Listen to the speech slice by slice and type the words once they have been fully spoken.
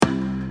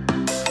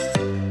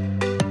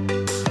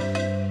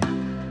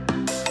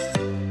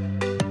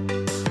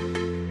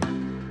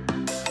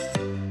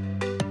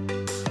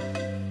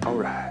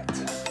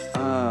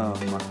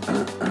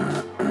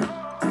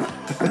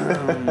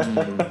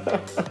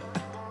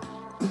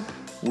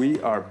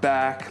We are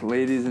back,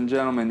 ladies and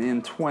gentlemen,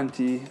 in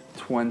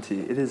 2020.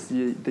 It is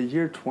the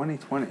year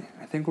 2020.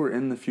 I think we're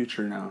in the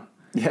future now.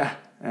 Yeah.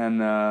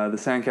 And the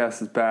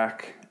Sandcast is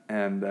back,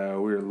 and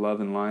we're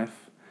loving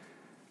life.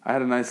 I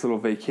had a nice little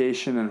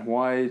vacation in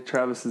Hawaii.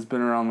 Travis has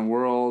been around the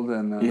world,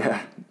 and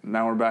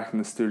now we're back in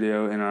the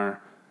studio in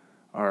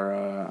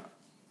our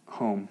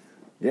home.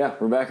 Yeah,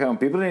 we're back home.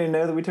 People didn't even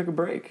know that we took a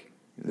break.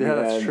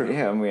 That's true.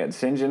 Yeah, and we had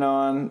St. John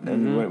on,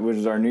 and which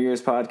was our New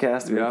Year's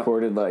podcast. We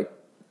recorded like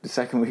the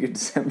second week of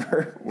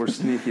December. We're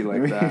sneaky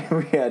like that.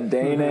 We had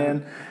Dane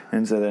in,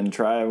 and so then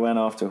Tri went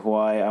off to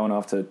Hawaii. I went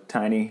off to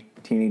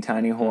teeny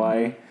tiny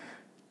Hawaii.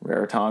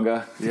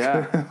 Rarotonga.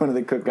 Yeah. One of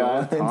the Cook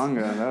Islands.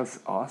 Rarotonga, that's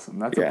awesome.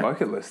 That's a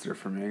bucket lister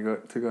for me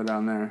to go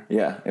down there.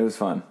 Yeah, it was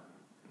fun.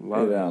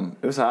 Love it.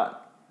 It was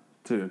hot.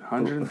 Dude,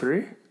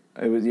 103?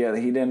 It was, the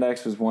heat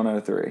index was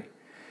 103.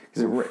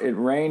 Because it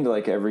rained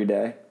like every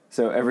day.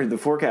 So the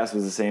forecast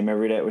was the same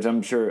every day, which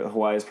I'm sure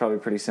Hawaii is probably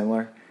pretty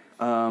similar.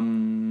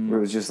 Where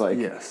it was just like,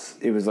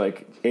 it was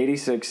like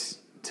 86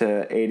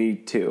 to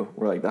 82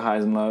 were like the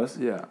highs and lows.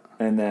 Yeah.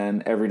 And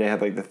then every day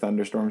had like the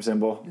thunderstorm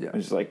symbol. Yeah. It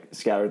was just like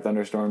scattered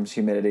thunderstorms.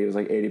 Humidity was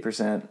like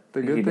 80%.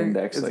 The good thing,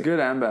 it's like,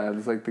 good and bad.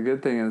 It's like the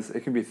good thing is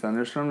it can be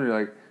thunderstorm. And you're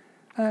like,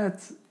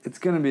 it's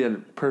going to be a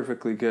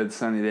perfectly good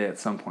sunny day at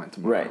some point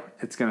tomorrow. Right.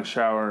 It's going to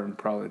shower and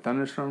probably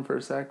thunderstorm for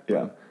a sec.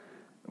 Yeah.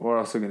 We're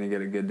also going to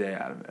get a good day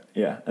out of it.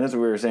 Yeah. And that's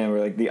what we were saying.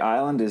 We're like, the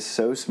island is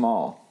so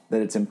small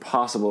that it's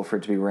impossible for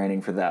it to be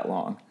raining for that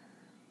long.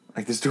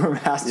 Like, the storm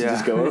has to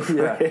just go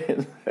over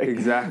it. Like,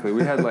 exactly.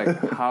 We had, like,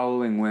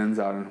 howling winds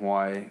out in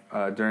Hawaii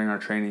during our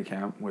training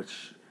camp,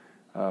 which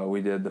we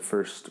did the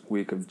first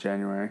week of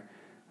January.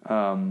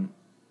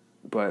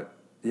 But,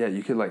 yeah,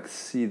 you could, like,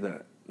 see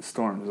the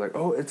storm. It was like,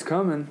 oh, it's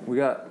coming. We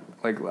got,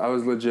 like, I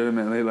was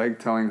legitimately, like,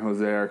 telling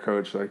Jose, our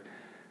coach, like,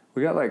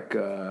 we got, like,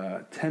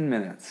 10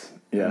 minutes.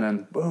 Yeah. And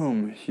then,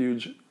 boom,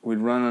 huge. We'd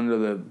run under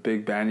the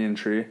big banyan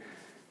tree.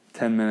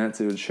 10 minutes,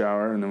 it would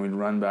shower, and then we'd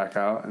run back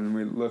out, and then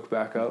we'd look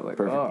back out like,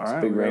 perfect. Oh, all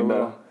right. Big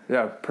rainbow.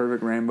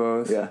 Perfect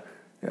rainbows. Yeah.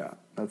 Yeah,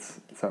 that's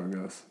how it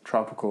goes.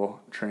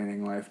 Tropical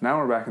training life. Now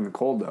we're back in the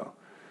cold, though.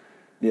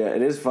 Yeah,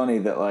 it is funny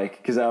that,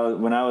 like, because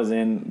when I was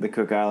in the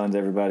Cook Islands,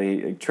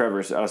 everybody, like,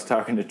 I was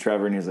talking to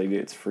Trevor, and he was like,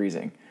 dude, it's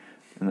freezing.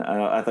 And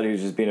I thought he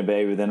was just being a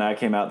baby. Then I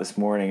came out this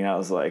morning, and I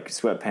was like,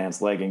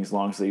 sweatpants, leggings,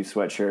 long sleeve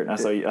sweatshirt. And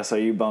I saw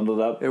you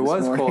bundled up. It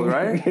was morning. Cold,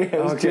 right? Yeah,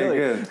 it was chilly.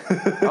 Good.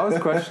 I was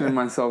questioning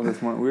myself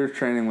this morning. We were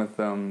training with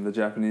the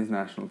Japanese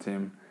national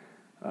team,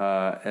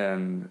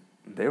 and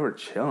they were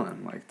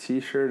chilling, like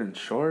t-shirt and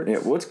shorts. Yeah,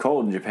 what's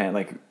cold in Japan?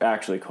 Like,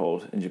 actually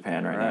cold in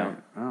Japan right now?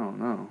 I don't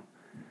know.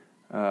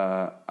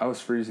 I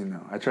was freezing,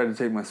 though. I tried to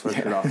take my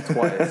sweatshirt off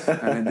twice,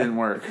 and it didn't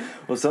work.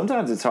 Well,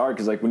 sometimes it's hard,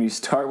 because, like, when you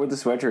start with the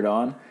sweatshirt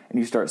on, and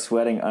you start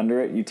sweating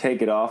under it, you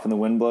take it off, and the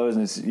wind blows,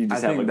 and you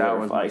just have, like, that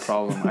was my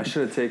problem. I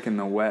should have taken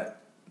the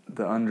wet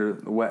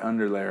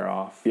underlayer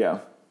off. Yeah.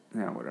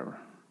 Yeah, whatever.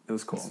 It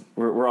was cold.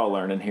 We're all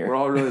learning here. We're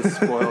all really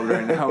spoiled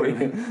right now.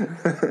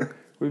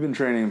 We've been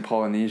training in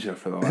Polynesia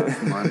for the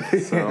last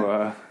month,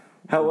 so...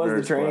 How was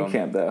the training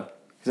camp, though?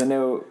 Because I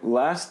know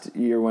last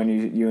year when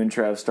you and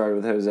Trev started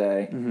with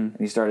Jose, and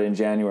you started in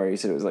January, you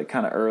said it was like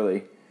kind of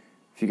early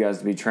for you guys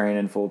to be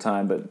training full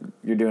time, but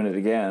you're doing it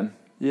again.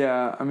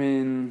 Yeah, I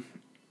mean,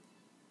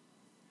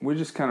 we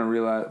just kind of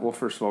realized, well,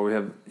 first of all, we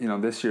have,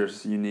 this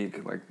year's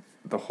unique, like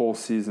the whole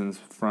season's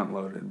front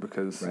loaded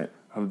because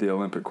of the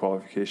Olympic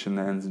qualification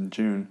that ends in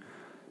June.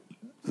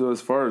 So as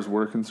far as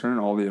we're concerned,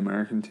 all the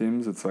American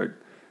teams, it's like,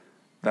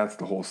 that's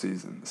the whole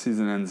season. The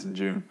season ends in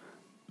June.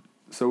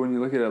 So when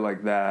you look at it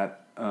like that,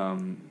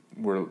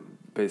 we're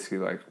basically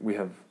like, we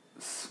have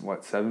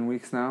 7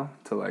 weeks now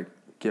to like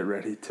get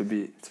ready to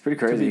be. It's pretty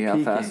crazy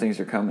how fast things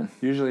are coming.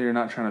 Usually you're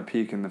not trying to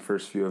peak in the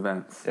first few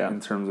events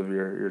in terms of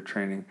your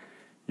training.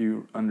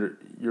 You're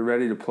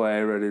ready to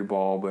play, ready to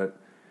ball, but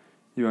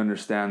you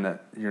understand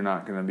that you're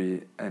not going to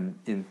be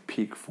in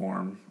peak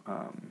form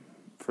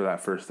for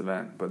that first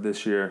event. But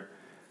this year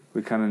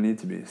we kind of need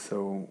to be.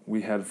 So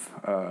we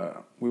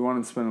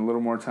wanted to spend a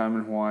little more time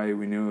in Hawaii.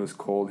 We knew it was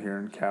cold here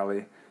in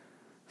Cali.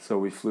 So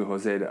we flew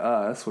Jose to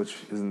us, which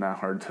isn't that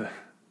hard to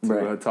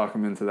talk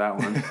him into that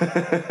one.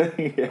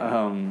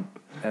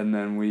 And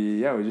then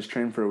we just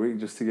trained for a week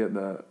just to get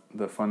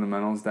the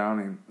fundamentals down.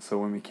 And so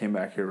when we came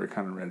back here, we're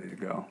kind of ready to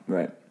go.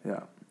 Right. Yeah.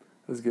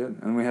 It was good.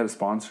 And we had a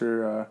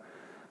sponsor,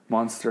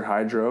 Monster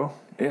Hydro.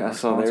 Yeah,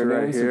 so they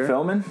were doing some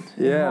filming.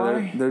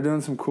 Yeah, they're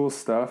doing some cool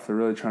stuff. They're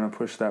really trying to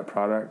push that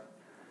product.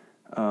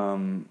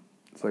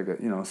 It's like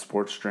a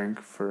sports drink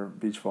for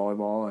beach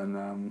volleyball,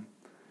 and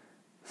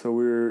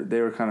so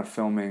they were kind of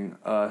filming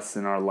us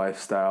and our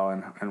lifestyle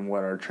and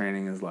what our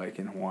training is like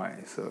in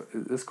Hawaii. So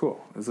it's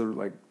cool. It's a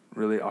like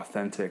really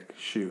authentic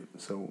shoot.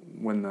 So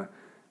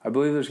I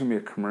believe there's gonna be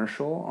a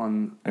commercial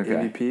on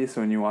AVP.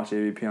 So when you watch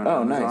AVP on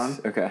Amazon,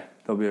 nice.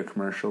 There'll be a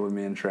commercial with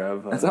me and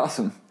Trev. That's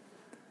awesome.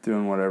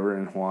 Doing whatever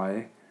in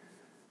Hawaii,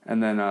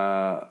 and then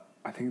I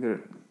think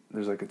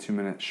there's like a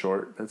 2-minute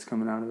short that's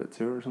coming out of it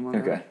too, or something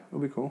like that. It'll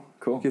be cool.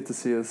 Cool. You get to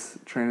see us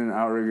training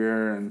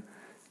outrigger and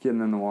getting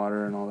in the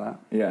water and all that.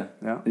 Yeah.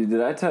 Yeah.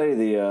 Did I tell you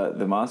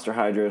the Monster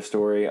Hydro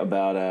story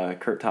about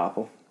Kurt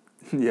Topple?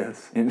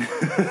 Yes.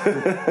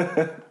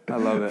 I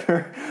love it.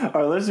 For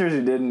our listeners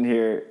who didn't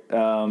hear,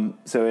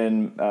 so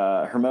in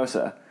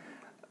Hermosa,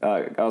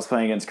 I was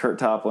playing against Kurt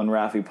Topple and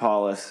Rafi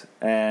Paulus,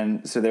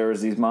 and so there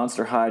was these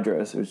Monster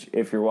Hydros, which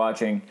if you're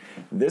watching,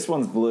 this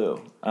one's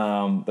blue,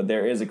 but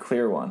there is a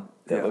clear one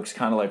that looks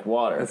kind of like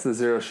water. That's the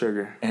zero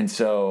sugar. And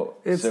so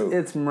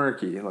it's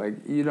murky.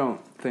 Like, you don't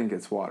think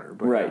it's water.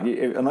 But right.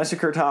 Unless you're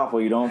Kurt Topple,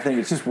 you don't think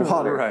it's just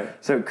water. Right.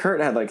 So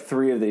Kurt had like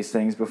 3 of these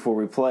things before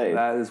we played.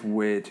 That is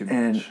way too much.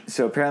 And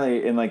so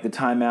apparently in like the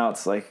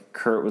timeouts, like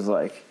Kurt was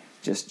like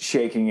just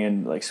shaking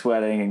and like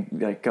sweating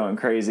and like going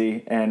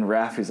crazy. And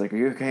Rafi's like, "Are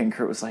you okay?" And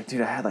Kurt was like, "Dude,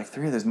 I had like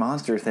 3 of those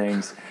monster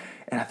things.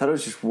 And I thought it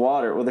was just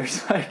water." Well,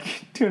 there's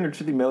like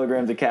 250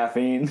 milligrams of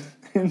caffeine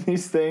in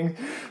these things.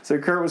 So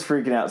Kurt was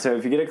freaking out. So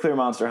if you get a clear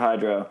Monster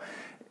Hydro,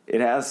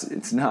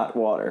 it's not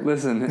water.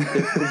 Listen,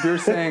 if you're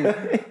saying,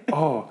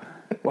 "Oh,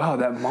 wow,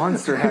 that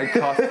Monster had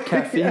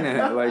caffeine in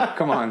it," like,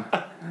 come on.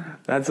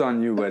 That's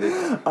on you, buddy.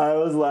 I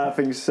was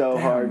laughing so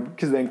hard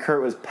because then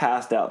Kurt was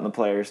passed out in the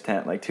players'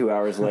 tent like 2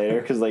 hours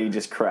later because like he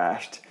just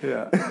crashed.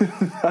 Yeah.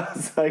 I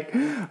was like,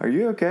 "Are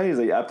you okay?" He's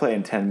like, "I play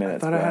in 10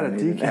 minutes." I thought I had a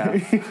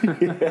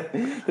decaf. Yeah,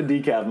 the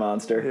decaf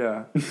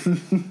monster. Yeah.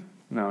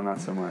 No,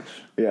 not so much.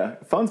 Yeah.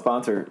 Fun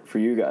sponsor for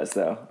you guys,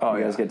 though. Oh,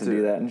 you guys get to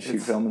do that and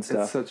shoot film and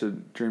stuff. It's such a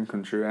dream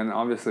come true. And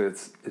obviously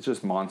it's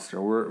just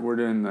Monster. We're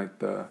doing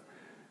like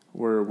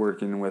we're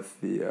working with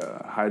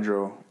the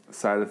hydro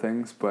side of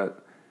things,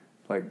 but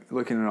like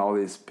looking at all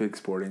these big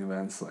sporting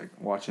events, like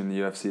watching the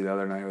UFC the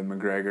other night with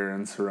McGregor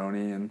and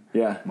Cerrone and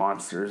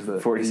Monsters. The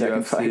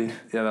 40-second fight.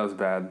 Yeah, that was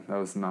bad. That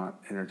was not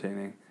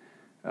entertaining.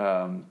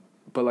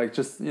 But like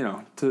just,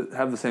 to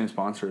have the same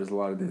sponsor as a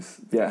lot of these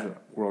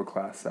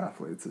world-class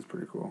athletes is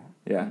pretty cool.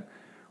 Yeah. And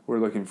we're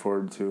looking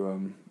forward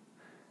to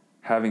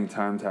having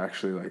time to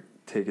actually like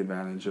take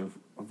advantage of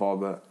all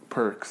the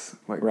perks.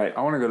 Like,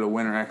 I want to go to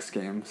Winter X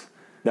Games.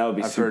 That would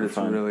be I've super heard it's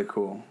fun. Really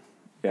cool.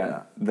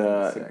 Yeah.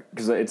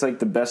 Because it's like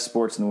the best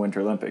sports in the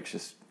Winter Olympics,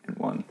 just in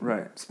one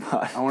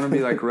spot. I want to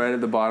be like right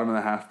at the bottom of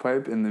the half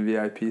pipe in the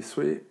VIP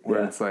suite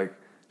where it's like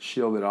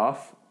shielded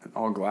off and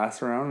all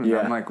glass around, and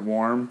I'm like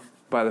warm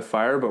by the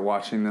fire, but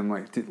watching them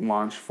like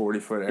launch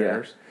 40-foot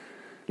airs.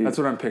 Dude, that's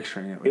what I'm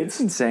picturing. At least. It's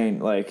insane.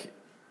 Like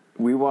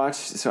we watched.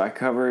 So I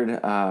covered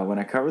when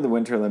I covered the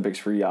Winter Olympics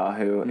for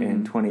Yahoo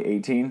in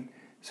 2018.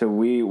 So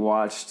we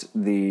watched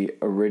the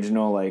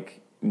original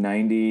like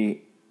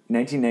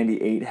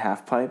 1998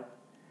 half pipe.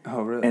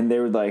 Oh, really? And they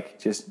would like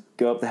just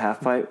go up the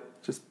half pipe,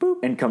 just boop,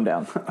 and come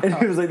down. And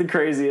it was like the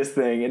craziest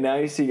thing. And now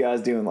you see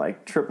guys doing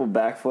like triple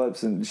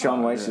backflips, and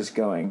Shaun White's just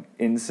going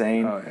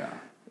insane. Oh yeah,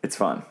 it's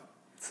fun.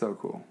 It's so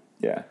cool.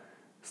 Yeah.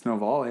 Snow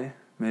volley,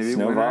 maybe.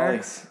 Snow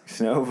volley.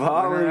 Snow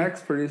volley. Winter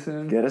X pretty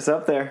soon. Get us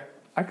up there.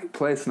 I could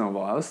play snow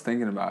volley. I was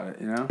thinking about it.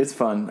 It's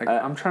fun. Like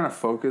I'm trying to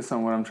focus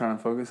on what I'm trying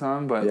to focus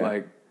on, but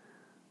like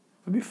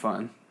it'd be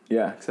fun.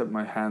 Yeah. Except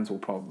my hands will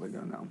probably go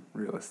numb,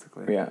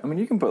 realistically. Yeah. I mean,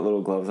 you can put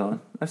little gloves on.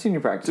 I've seen you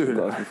practice with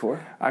gloves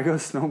before. I go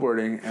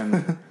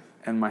snowboarding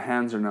and my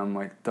hands are numb,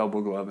 like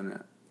double gloving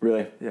it.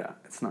 Really? Yeah,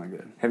 it's not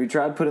good. Have you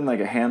tried putting like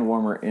a hand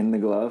warmer in the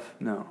glove?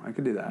 No, I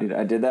could do that. Dude,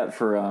 I did that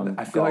for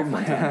I feel like my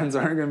hands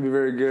aren't going to be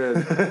very good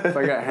if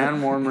I got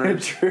hand warmer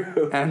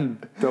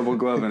and double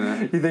gloving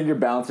it. You think you're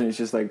bouncing, it's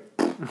just like...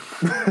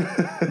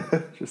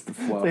 just the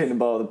fluff. Hitting the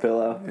ball with a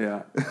pillow.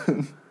 Yeah.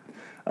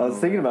 I was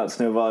thinking about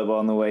snow volleyball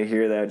on the way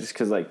here, though, just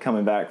because like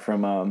coming back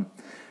from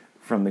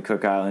the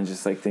Cook Islands,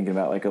 just like thinking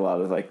about like a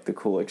lot of like the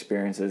cool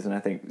experiences, and I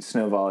think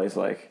snow volley is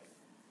like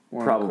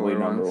probably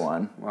number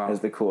one as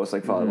the coolest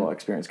like volleyball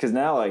experience. Because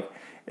now like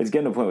it's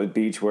getting to a point with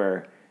beach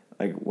where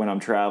like when I'm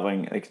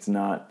traveling, like it's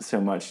not so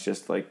much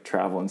just like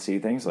travel and see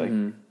things. Like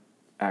I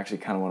actually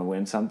kind of want to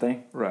win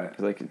something. Right.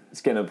 Cause, like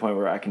it's getting to a point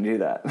where I can do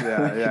that.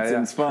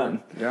 Yeah, it's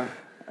fun. Sure.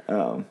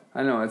 Yeah.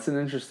 I know it's an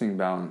interesting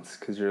balance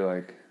because you're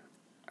like,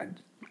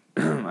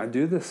 I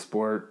do this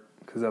sport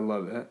because I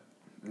love it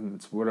and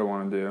it's what I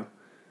want to do.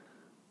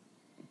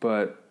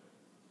 But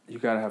you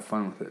got to have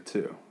fun with it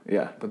too.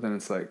 Yeah. But then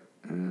it's like,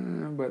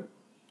 but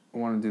I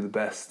want to do the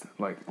best.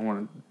 Like, I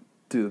want to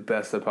do the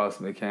best I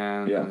possibly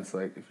can. Yeah. And it's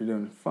like, if you're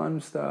doing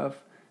fun stuff,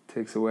 it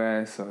takes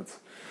away. So it's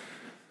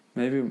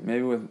maybe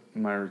with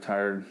my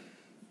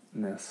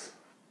retiredness,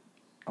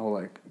 I'll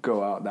like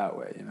go out that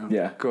way,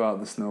 Yeah. Go out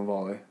the snow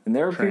volley. And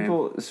there were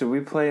people, so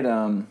we played,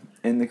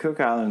 in the Cook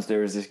Islands,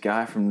 there was this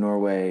guy from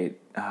Norway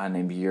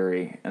named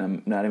Yuri, and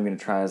I'm not even going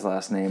to try his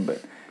last name,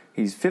 but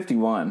he's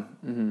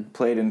 51,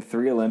 played in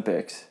 3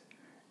 Olympics,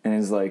 and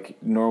is like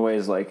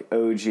Norway's like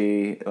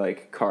OG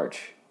like Karch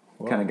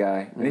kind of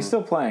guy, and he's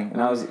still playing.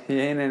 And he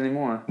ain't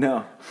anymore.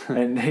 No,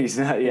 and he's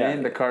not. He Yeah,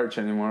 ain't the Karch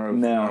anymore of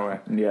Norway.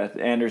 Yeah,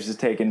 Anders is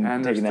taking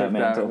that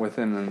mantle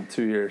within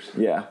 2 years.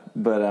 Yeah,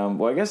 but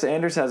well, I guess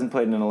Anders hasn't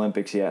played in an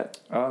Olympics yet.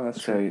 Oh,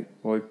 that's true.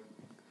 Well,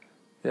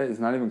 yeah, he's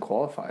not even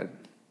qualified.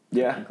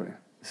 Yeah,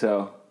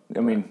 so. I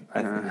mean,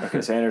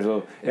 okay, so Anders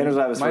will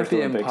have his first Olympics. Might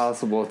be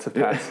impossible to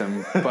pass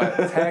him, but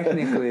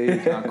technically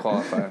he's not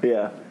qualified.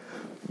 Yeah.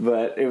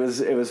 But it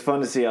was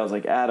fun to see. I was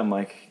like, Adam,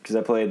 like, because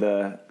I played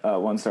the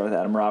 1-star with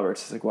Adam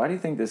Roberts. It's like, why do you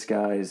think this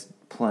guy is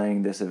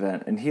playing this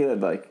event? And he had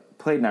like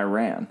played in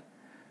Iran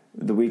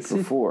the week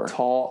before.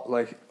 Tall,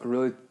 like a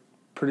really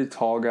pretty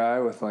tall guy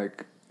with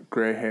like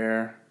gray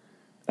hair,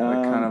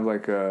 like kind of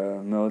like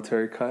a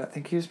military cut. I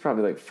think he was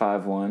probably like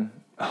 5'1".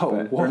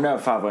 Oh, or no,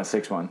 5'1",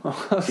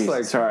 6'1". I was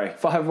like, sorry,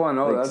 5'1".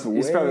 Oh, like, that's way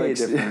he's probably like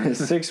different.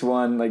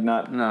 6'1", like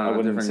not. No, I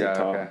wouldn't different say guy.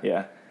 tall. Okay.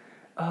 Yeah.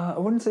 I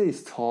wouldn't say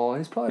he's tall.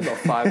 He's probably about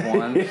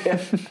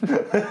 5'1".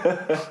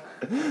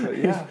 But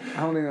yeah, I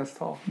don't think that's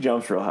tall.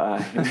 Jumps real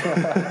high.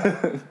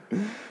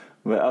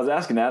 But I was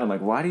asking Adam,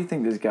 like, why do you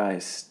think this guy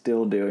is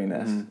still doing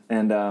this? Mm-hmm.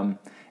 And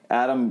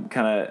Adam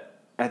kind of,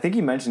 I think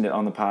he mentioned it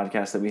on the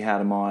podcast that we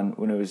had him on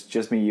when it was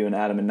just me, you, and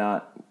Adam, and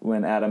not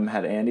when Adam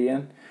had Andy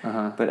in.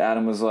 Uh-huh. But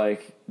Adam was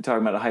like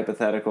talking about a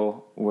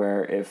hypothetical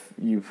where if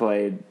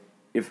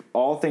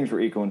all things were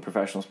equal in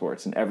professional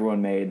sports and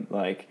everyone made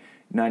like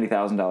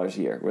 $90,000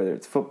 a year, whether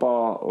it's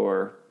football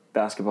or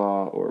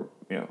basketball or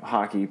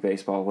hockey,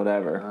 baseball,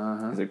 whatever.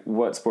 Uh-huh. He's like,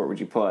 what sport would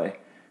you play?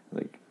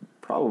 Like,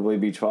 probably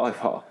beach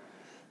volleyball.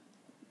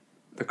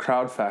 The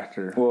crowd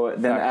factor. Well,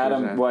 then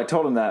Adam. Well, I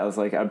told him that I was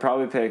like, I'd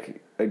probably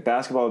pick like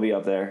basketball would be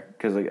up there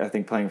because like I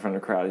think playing in front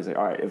of a crowd. He's like,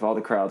 all right, if all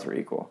the crowds were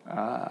equal,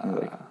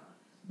 like,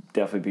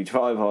 definitely beach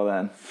volleyball.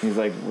 Then he's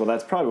like, well,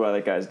 that's probably why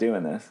that guy's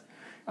doing this.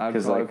 I'd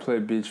probably play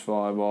beach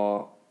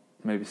volleyball.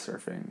 Maybe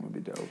surfing would be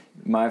dope.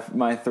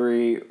 My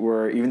three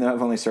were, even though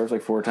I've only surfed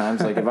like 4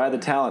 times, like if I had the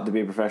talent to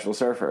be a professional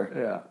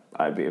surfer,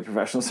 I'd be a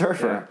professional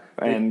surfer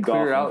and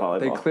golf and volleyball.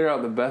 They clear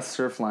out the best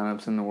surf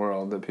lineups in the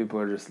world that people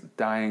are just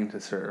dying to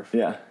surf.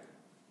 Yeah.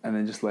 And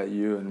they just let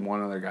you and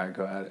one other guy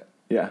go at it.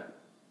 Yeah.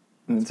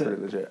 That's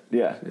pretty legit.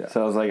 Yeah.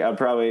 So I was like,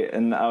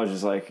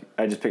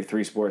 I just picked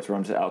 3 sports where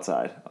I'm just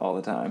outside all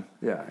the time.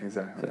 Yeah,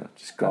 exactly. So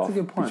just golf, that's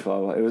a good point. beach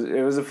volleyball.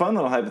 It was a fun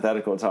little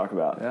hypothetical to talk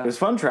about. Yeah. It was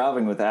fun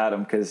traveling with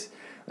Adam because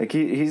like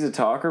he's a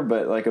talker,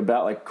 but like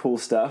about like cool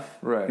stuff.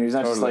 Right. And he's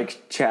not just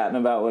like chatting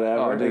about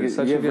whatever. Oh, dude, like,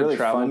 such you a have good really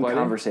travel fun buddy.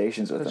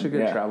 Conversations with him. Such a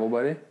good travel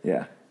buddy.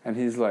 Yeah. And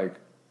he's like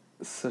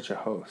such a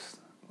host.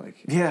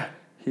 Like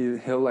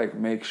he'll like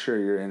make sure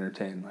you're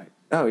entertained. Like,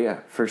 oh yeah,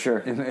 for sure.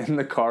 In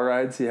the car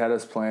rides, he had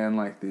us playing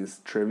like these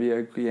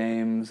trivia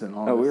games and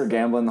all. Oh, we were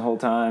gambling the whole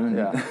time.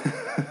 Yeah,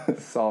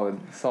 solid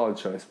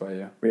choice by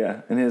you.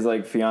 Yeah, and his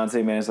like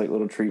fiance made us like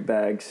little treat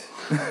bags.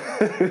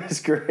 It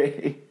was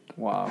great.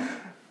 Wow,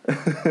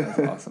 that's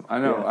awesome. I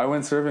know. Yeah. I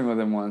went surfing with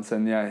him once,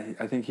 and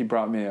I think he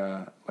brought me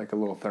a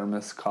little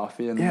thermos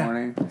coffee in the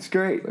morning. It's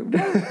great.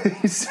 Like,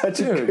 he's such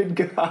a good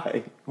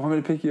guy. Want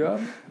me to pick you up?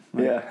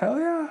 Like, hell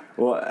yeah.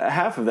 Well,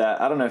 half of that,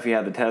 I don't know if he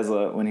had the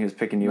Tesla when he was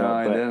picking you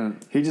up, but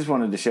didn't. He just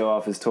wanted to show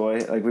off his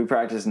toy. Like, we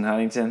practiced in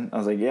Huntington. I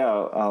was like, yeah,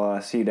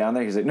 I'll see you down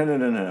there. He's like,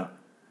 no.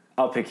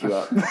 I'll pick you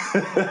up.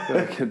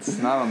 Like, it's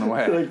not on the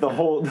way. Like, the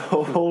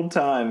whole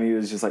time, he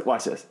was just like,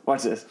 watch this.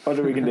 Watch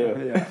what we can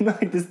do. Yeah. And,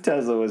 like, this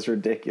Tesla was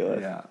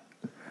ridiculous. Yeah.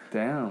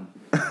 Damn.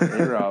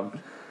 Hey, Rob.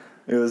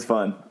 It was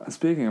fun.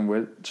 Speaking of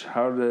which,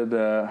 how did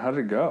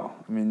it go?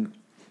 I mean,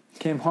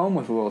 came home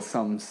with a little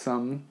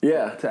something to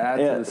add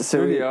to the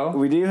studio. So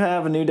we do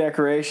have a new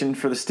decoration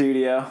for the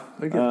studio.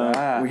 Look at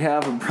that. We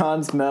have a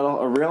bronze medal,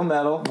 a real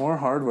medal. More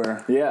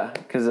hardware. Yeah,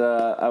 because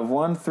I've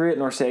won 3 at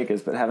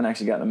Norseca's, but haven't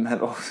actually gotten a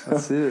medal. So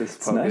let's see this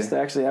puppy. It's nice to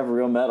actually have a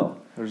real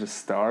medal. There's a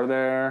star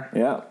there.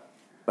 Yeah,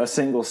 a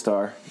single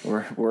star.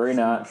 Worry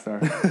not. Star.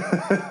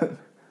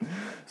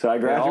 So I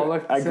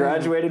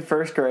graduated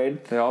first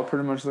grade. They all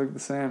pretty much look the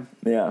same.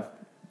 Yeah.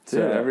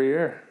 Dude, every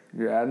year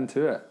you're adding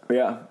to it.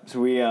 Yeah. So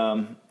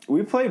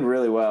we played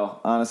really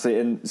well, honestly,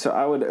 and so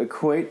I would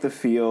equate the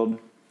field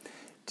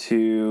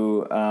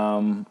to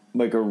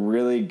like a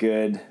really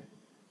good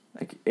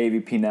like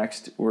AVP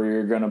next, where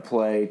you're gonna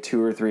play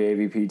 2 or 3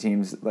 AVP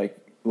teams, like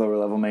lower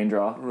level main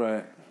draw.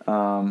 Right.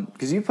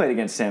 Because you played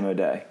against Sam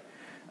O'Day.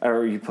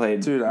 Or you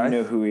played, dude, you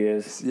know who he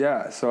is.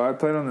 Yeah, so I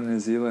played on the New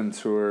Zealand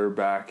tour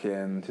back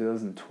in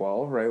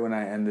 2012, right when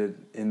I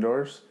ended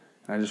indoors.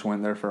 And I just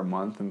went there for a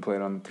month and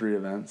played on 3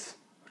 events,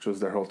 which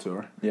was their whole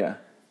tour. Yeah.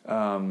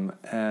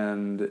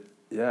 And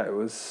yeah, it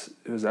was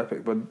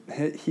epic. But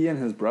he and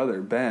his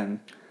brother, Ben,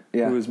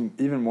 who was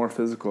even more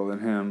physical than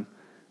him,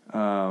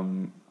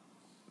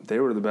 they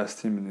were the best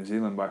team in New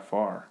Zealand by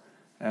far.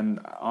 And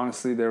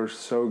honestly, they were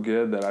so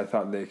good that I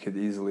thought they could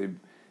easily,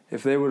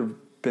 if they would have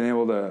been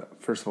able to,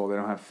 first of all, they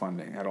don't have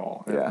funding at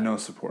all. They have no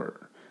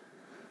support.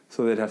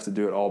 So they'd have to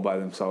do it all by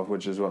themselves,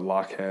 which is what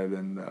Lockhead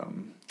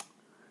and,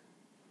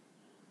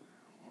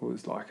 who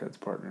was Lockhead's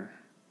partner?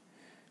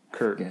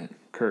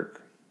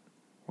 Kirk,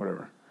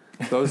 whatever.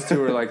 Those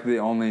 2 are like the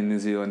only New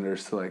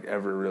Zealanders to like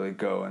ever really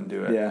go and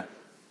do it. Yeah.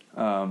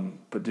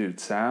 But dude,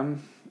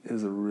 Sam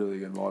is a really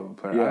good volleyball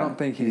player. Yeah, I don't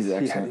think he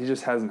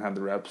just hasn't had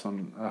the reps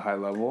on a high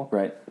level.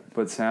 Right.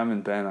 But Sam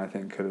and Ben, I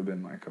think, could have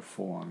been like a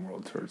full-on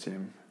world tour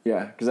team.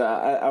 Yeah, because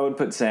I would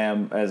put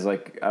Sam as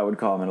like, I would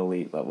call him an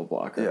elite level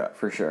blocker,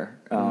 for sure.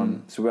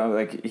 So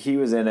like he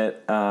was in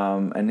it,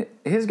 and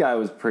his guy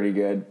was pretty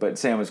good, but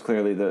Sam was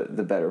clearly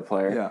the better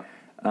player.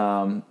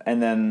 Yeah.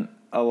 And then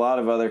a lot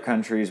of other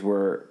countries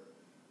were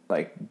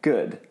like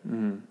good,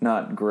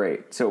 not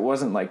great. So it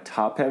wasn't like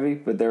top heavy,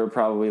 but there were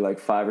probably like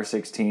 5 or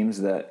 6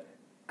 teams that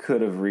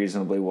could have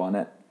reasonably won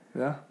it.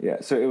 Yeah. Yeah.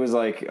 So it was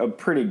like a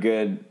pretty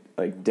good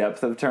like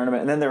depth of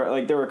tournament. And then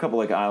there were a couple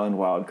like island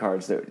wild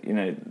cards that,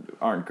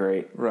 aren't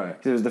great. Right.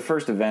 'Cause it was the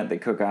first event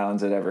that Cook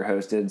Islands had ever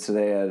hosted. So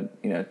they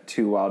had,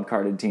 2 wild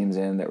carded teams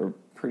in that were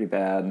pretty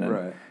bad. And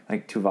then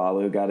like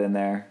Tuvalu got in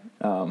there,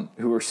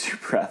 who were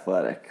super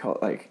athletic.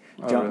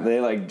 They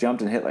like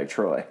jumped and hit like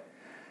Troy.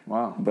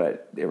 Wow.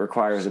 But it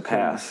requires a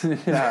pass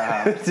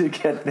to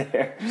get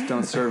there. Just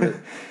don't serve it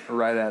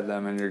right at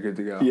them and you're good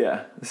to go.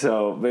 Yeah.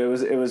 So but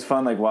it was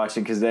fun like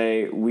watching because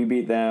we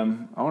beat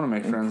them. I want to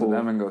make friends with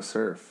them and go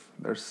surf.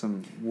 There's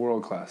some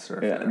world-class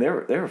surf. Yeah,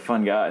 they were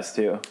fun guys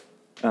too.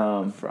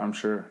 I'm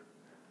sure.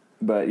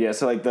 But yeah,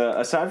 so like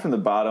aside from the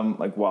bottom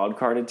like wild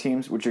carded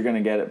teams, which you're going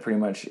to get at pretty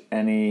much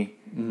any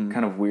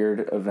kind of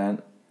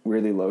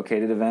weirdly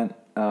located event,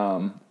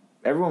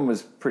 everyone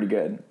was pretty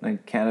good.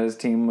 Like Canada's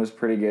team was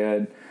pretty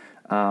good.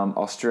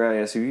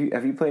 Australia. So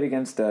have you played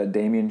against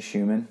Damien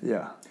Schumann?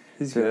 Yeah,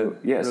 he's good.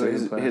 Yeah, really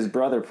so his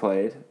brother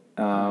played,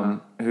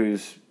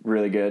 who's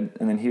really good,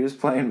 and then he was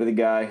playing with a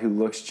guy who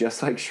looks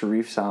just like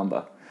Sharif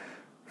Samba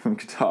from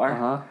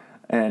Qatar.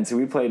 And so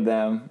we played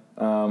them.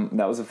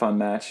 That was a fun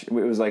match. It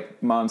was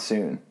like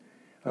monsoon.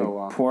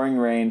 Like pouring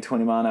rain,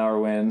 20-mile-an-hour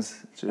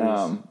winds.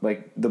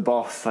 Like the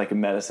ball was like a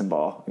medicine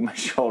ball in my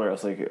shoulder. I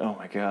was like, oh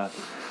my God.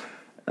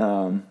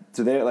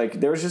 So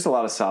there was just a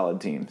lot of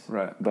solid teams.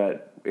 Right.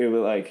 But it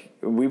was like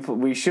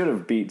we should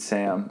have beat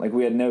Sam. Like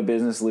we had no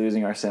business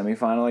losing our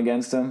semifinal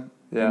against him.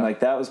 Yeah. And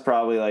like that was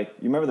probably like,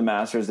 you remember the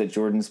Masters that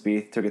Jordan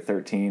Spieth took a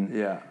 13?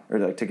 Yeah. Or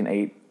like took an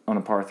 8 on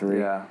a par 3?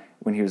 Yeah.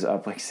 When he was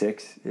up like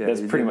 6. Yeah,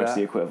 that's pretty much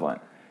the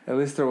equivalent. At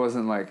least there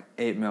wasn't like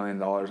 $8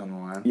 million on the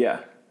line.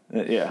 Yeah,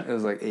 yeah. It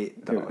was like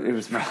 $8. It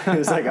was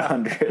like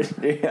 100.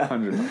 Yeah,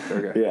 100.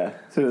 Okay. Yeah.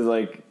 So it was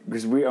like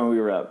because we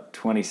were up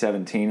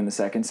 20-17 in the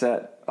second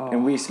set,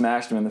 and we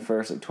smashed them in the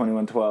first like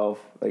 21-12,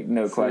 like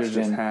no question.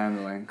 Just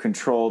handling.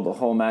 Controlled the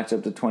whole match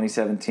up to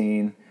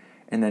 2017,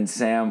 and then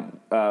Sam,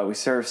 we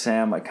served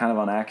Sam like kind of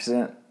on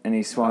accident, and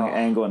he swung an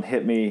angle and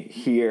hit me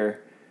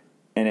here,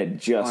 and it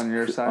just on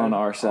your side? On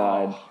our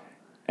side.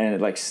 And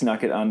it like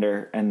snuck it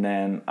under, and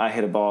then I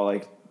hit a ball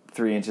like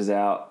 3 inches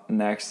out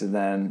next, and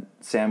then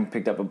Sam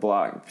picked up a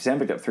block. Sam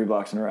picked up 3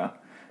 blocks in a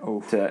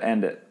row to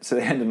end it. So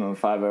they ended on a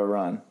 5-0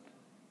 run.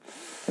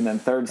 And then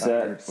third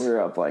set, we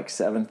were up like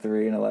 7-3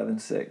 and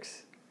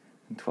 11-6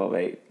 and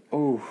 12-8.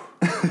 Oh.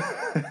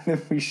 And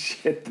then we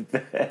shit the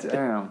bed.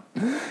 Damn.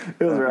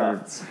 It was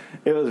rough.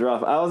 It was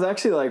rough. I was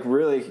actually like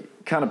really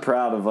kind of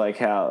proud of like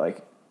how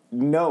like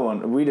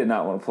we did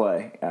not want to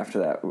play after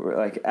that.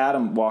 Like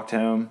Adam walked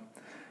home.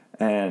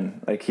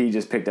 And, like, he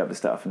just picked up his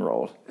stuff and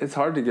rolled. It's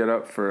hard to get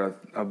up for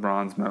a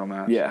bronze medal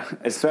match. Yeah,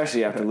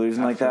 especially after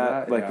losing like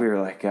that. Like, we were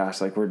like,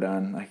 gosh, like, we're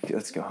done. Like,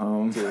 let's go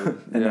home.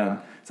 Dude, and then,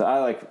 so I,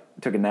 like,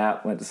 took a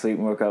nap, went to sleep,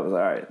 and woke up. Was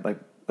like, all right, like,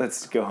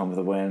 let's go home with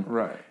a win.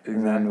 Right, exactly.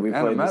 And then we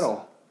played a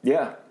medal.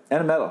 Yeah,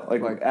 and a medal.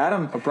 Like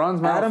Adam, a bronze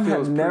medal Adam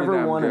feels had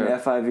never won good. an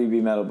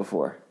FIVB medal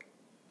before.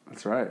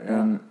 That's right, yeah.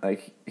 And,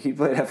 like, he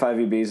played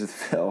FIVBs with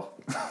Phil.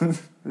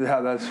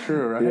 Yeah, that's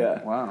true, right?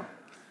 Yeah. Wow.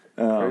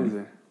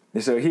 Crazy.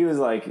 So he was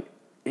like...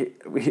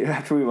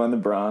 after we won the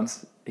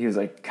bronze, he was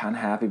like kind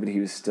of happy, but he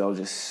was still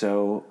just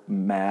so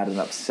mad and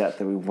upset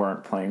that we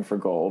weren't playing for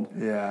gold.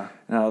 Yeah.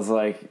 And I was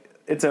like,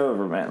 it's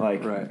over, man.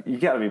 Like, you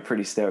got to be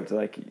pretty stoked.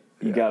 Like,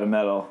 you got a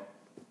medal.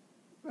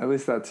 At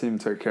least that team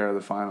took care of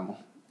the final.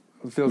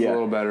 It feels a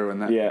little better when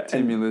that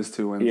team you lose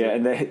to wins. Yeah,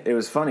 and it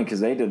was funny because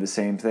they did the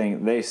same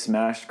thing. They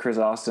smashed Chris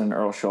Austin and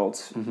Earl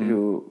Schultz,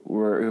 who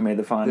made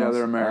the finals. The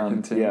other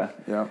American team.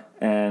 Yeah.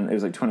 And it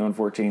was like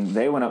 21-14.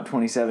 They went up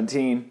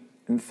 2017.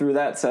 And threw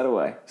that set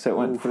away. So it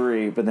went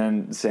 3, but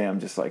then Sam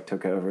just like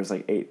took over. It was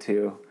like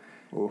 8-2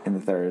 in the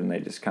third, and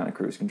they just kind of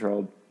cruise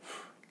controlled.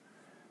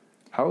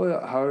 How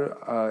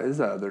is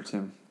that other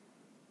team?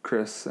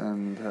 Chris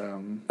and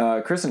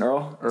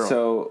Earl.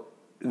 So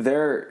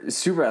they're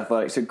super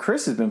athletic. So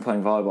Chris has been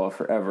playing volleyball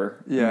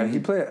forever. Yeah,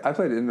 I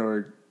played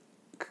indoor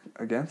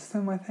against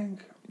him, I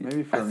think.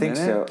 Maybe for a minute.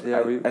 I think so.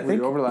 Yeah, we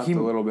overlapped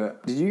a little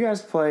bit. Did you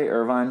guys play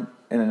Irvine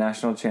in a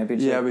national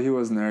championship? Yeah, but he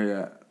wasn't there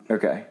yet.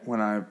 Okay. When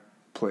I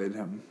played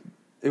him.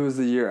 It was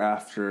the year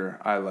after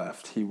I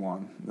left. He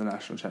won the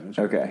national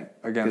championship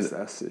against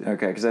SC.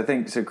 Okay, because I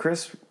think... So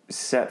Chris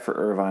set for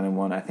Irvine and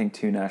won, I think,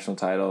 2 national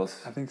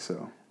titles. I think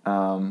so.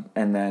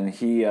 And then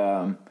he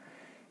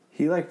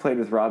like played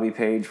with Robbie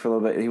Page for a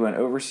little bit. He went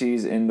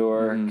overseas,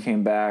 indoor,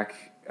 came back,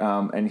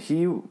 and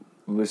he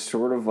was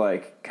sort of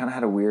like... Kind of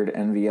had a weird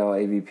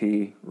NVL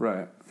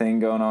AVP thing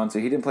going on. So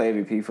he didn't play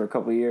AVP for a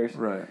couple of years.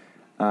 Right.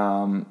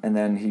 And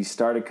then he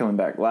started coming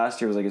back.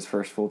 Last year was like his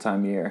first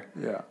full-time year.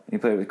 Yeah. He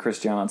played with Chris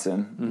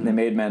Johnson. They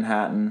made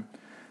Manhattan.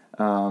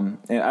 And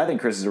I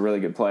think Chris is a really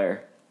good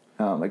player.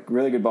 Like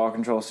really good ball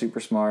control, super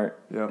smart.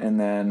 Yep. And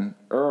then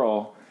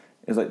Earl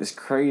is like this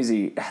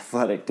crazy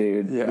athletic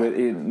dude. Yeah.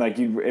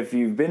 If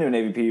you've been to an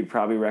AVP, you'd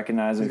probably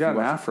recognize him. He's got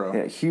an afro.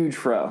 Yeah, huge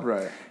fro.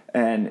 Right.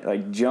 And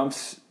like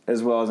jumps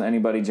as well as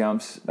anybody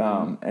jumps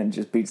and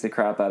just beats the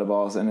crap out of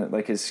balls. And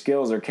his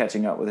skills are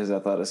catching up with his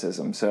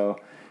athleticism. So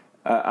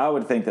I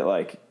would think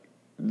that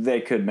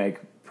they could make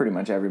pretty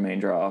much every main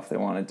draw if they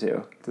wanted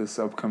to. This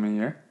upcoming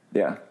year?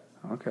 Yeah.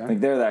 Okay.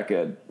 They're that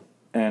good.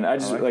 And I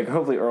just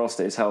hopefully Earl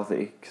stays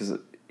healthy because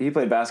he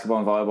played basketball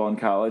and volleyball in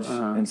college.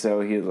 And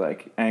so he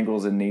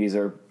ankles and knees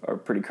are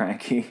pretty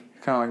cranky.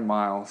 Kind of like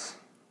Miles.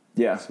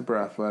 Yeah. Super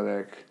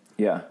athletic.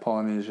 Yeah.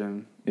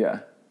 Polynesian. Yeah.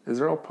 Is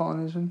Earl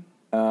Polynesian?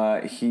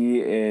 He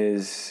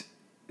is.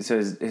 So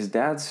his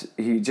dad's.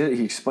 He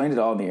explained it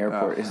all in the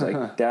airport. He's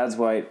dad's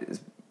white, his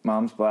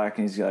mom's black,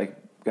 and he's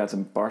got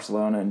some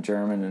Barcelona and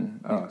German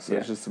and. So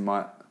it's just a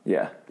mutt.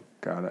 Yeah.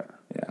 Got it.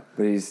 Yeah,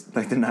 but he's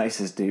the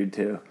nicest dude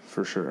too.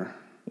 For sure.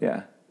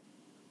 Yeah.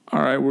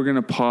 All right, we're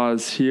gonna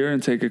pause here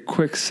and take a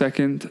quick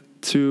second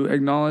to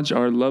acknowledge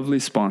our lovely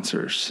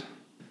sponsors.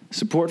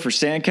 Support for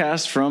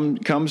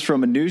Sandcast comes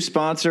from a new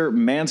sponsor,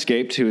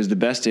 Manscaped, who is the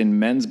best in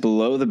men's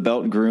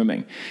below-the-belt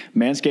grooming.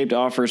 Manscaped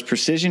offers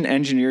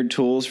precision-engineered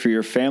tools for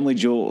your family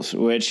jewels,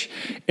 which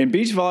in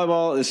beach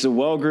volleyball, this is a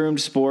well-groomed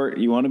sport.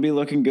 You want to be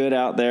looking good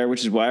out there,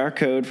 which is why our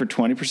code for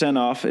 20%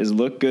 off is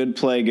look good,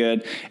 play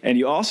good. And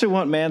you also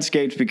want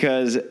Manscaped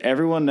because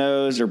everyone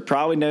knows or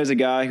probably knows a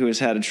guy who has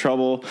had a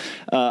troubling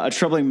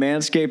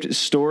Manscaped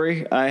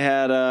story. I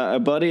had a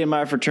buddy in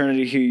my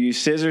fraternity who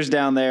used scissors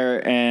down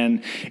there,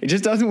 and it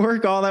just doesn't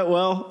work all that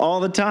well all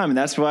the time, and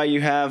that's why you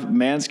have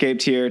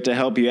Manscaped here to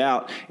help you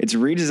out. It's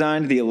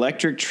redesigned the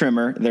electric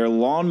trimmer. Their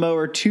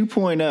Lawnmower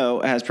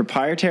 2.0 has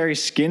proprietary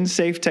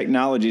skin-safe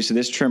technology, so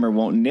this trimmer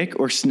won't nick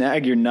or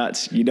snag your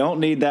nuts. You don't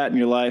need that in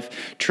your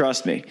life.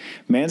 Trust me.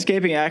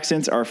 Manscaping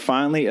accents are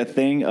finally a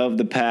thing of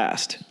the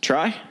past.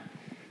 Try?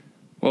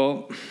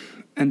 Well,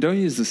 and don't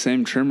use the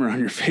same trimmer on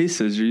your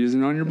face as you're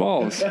using on your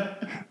balls.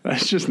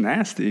 That's just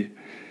nasty.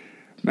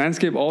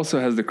 Manscaped also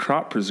has the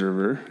Crop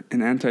Preserver,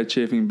 an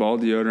anti-chafing ball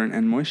deodorant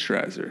and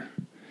moisturizer.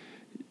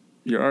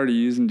 You're already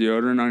using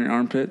deodorant on your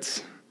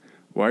armpits.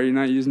 Why are you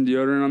not using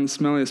deodorant on the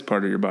smelliest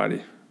part of your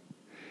body?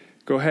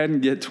 Go ahead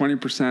and get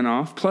 20%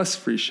 off plus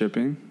free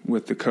shipping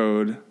with the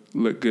code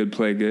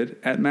LookGoodPlayGood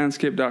at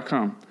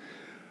manscaped.com.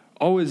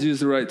 Always use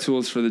the right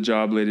tools for the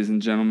job, ladies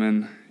and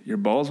gentlemen. Your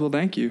balls will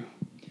thank you.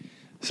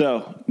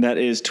 So that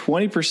is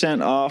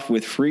 20% off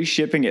with free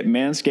shipping at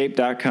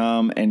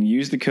manscaped.com and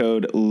use the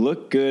code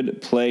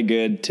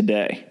LookGoodPlayGood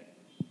today.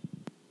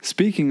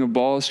 Speaking of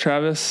balls,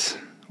 Travis,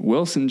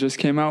 Wilson just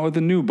came out with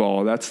a new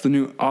ball. That's the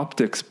new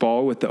Optics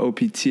ball with the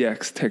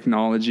OPTX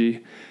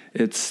technology.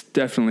 It's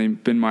definitely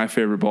been my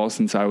favorite ball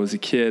since I was a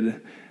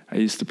kid. I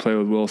used to play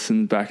with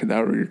Wilson back at the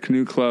Outrigger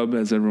Canoe Club,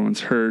 as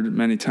everyone's heard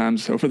many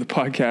times over the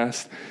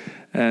podcast.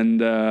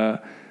 And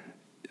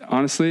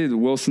honestly, the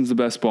Wilson's the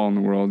best ball in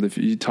the world. If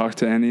you talk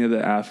to any of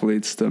the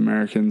athletes, the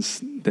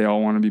Americans, they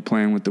all want to be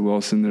playing with the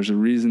Wilson. There's a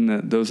reason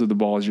that those are the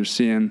balls you're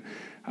seeing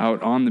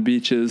out on the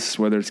beaches,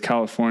 whether it's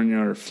California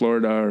or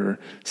Florida or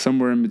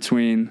somewhere in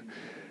between.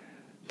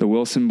 The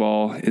Wilson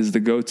ball is the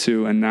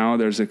go-to, and now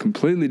there's a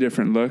completely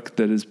different look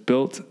that is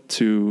built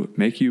to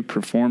make you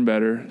perform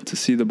better, to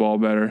see the ball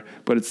better,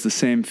 but it's the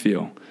same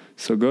feel.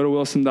 So go to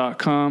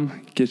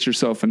wilson.com, get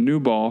yourself a new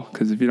ball,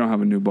 because if you don't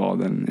have a new ball,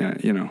 then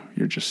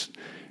you're just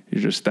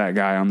that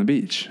guy on the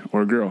beach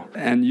or girl.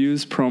 And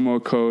use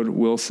promo code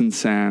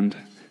WilsonSand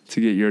to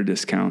get your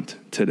discount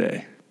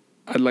today.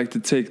 I'd like to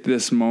take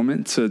this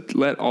moment to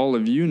let all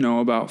of you know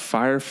about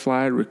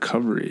Firefly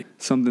Recovery,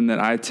 something that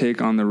I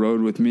take on the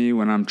road with me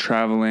when I'm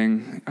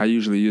traveling. I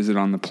usually use it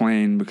on the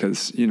plane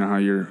because you know how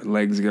your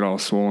legs get all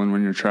swollen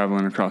when you're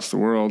traveling across the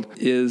world.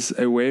 Is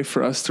a way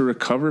for us to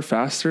recover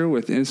faster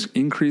with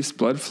increased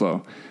blood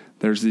flow.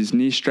 There's these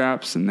knee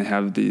straps and they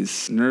have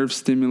these nerve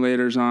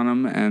stimulators on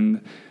them,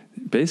 and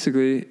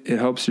basically, it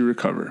helps you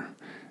recover.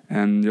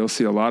 And you'll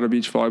see a lot of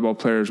beach volleyball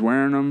players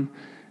wearing them.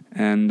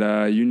 And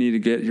you need to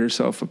get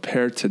yourself a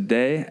pair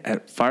today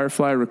at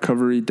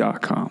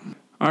fireflyrecovery.com.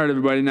 All right,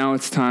 everybody, now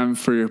it's time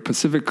for your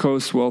Pacific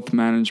Coast Wealth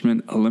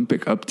Management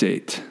Olympic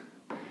update.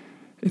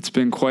 It's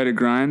been quite a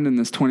grind in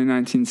this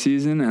 2019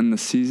 season, and the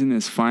season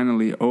is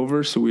finally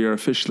over, so we are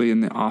officially in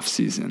the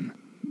off-season.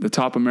 The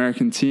top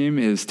American team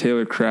is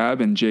Taylor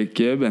Crabb and Jake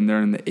Gibb, and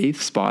they're in the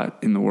 8th spot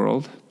in the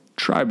world.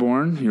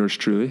 Bourne, yours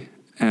truly,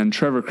 and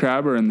Trevor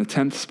Crabb are in the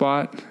 10th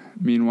spot.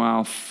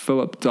 Meanwhile,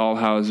 Philip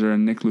Dahlhauser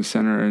and Nick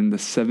Lucena are in the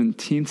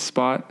 17th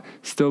spot,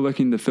 still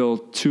looking to fill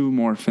 2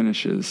 more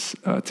finishes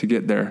to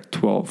get there,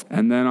 12.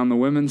 And then on the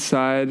women's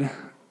side,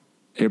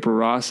 April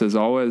Ross, as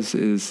always,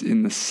 is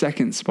in the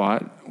 2nd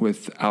spot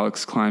with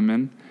Alex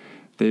Kleinman.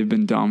 They've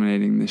been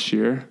dominating this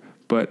year.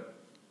 But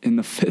in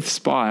the 5th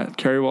spot,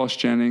 Carrie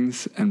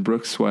Walsh-Jennings and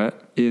Brooke Sweat.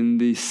 In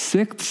the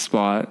 6th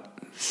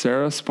spot,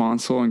 Sarah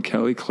Sponsel and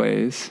Kelly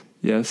Clays.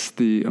 Yes,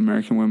 the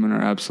American women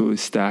are absolutely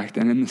stacked.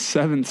 And in the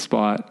 7th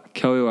spot,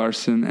 Kelly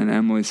Larson and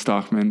Emily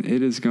Stockman.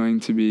 It is going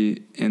to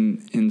be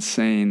an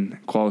insane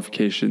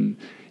qualification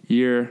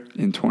year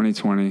in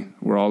 2020.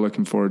 We're all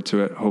looking forward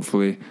to it.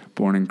 Hopefully,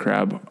 Bourne and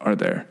Crabb are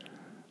there.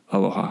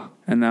 Aloha.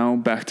 And now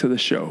back to the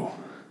show.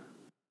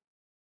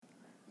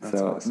 That's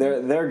so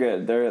awesome. they're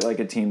good. They're like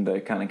a team to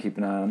kind of keep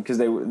an eye on because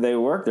they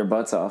work their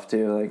butts off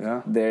too.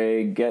 Like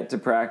they get to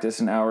practice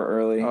an hour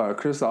early.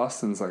 Chris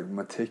Austin's like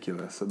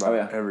meticulous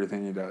about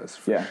everything he does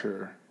for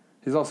sure.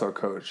 He's also a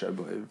coach, I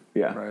believe.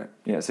 Yeah. Right.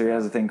 Yeah. So he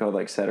has a thing called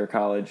like Setter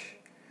College.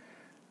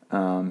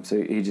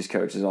 So he just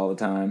coaches all the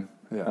time.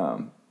 Yeah.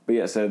 But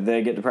yeah, so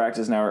they get to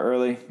practice an hour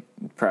early,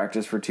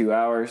 practice for 2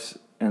 hours,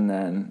 and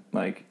then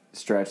like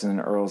stretch, and then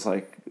Earl's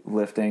like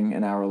lifting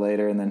an hour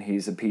later, and then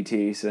he's a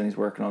PT, so then he's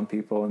working on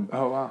people. And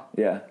oh wow.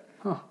 Yeah.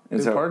 Huh.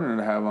 Good partner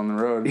to have on the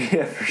road.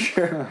 Yeah, for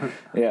sure.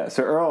 Yeah.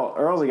 So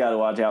Earl's a guy to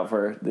watch out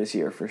for this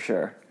year for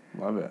sure.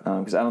 Love it.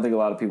 Because I don't think a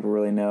lot of people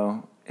really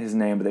know his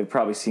name, but they've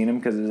probably seen him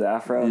because of his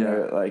afro. And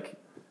they're like,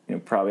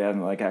 probably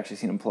haven't like actually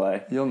seen him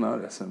play. You'll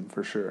notice him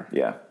for sure.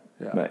 Yeah.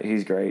 But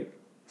he's great.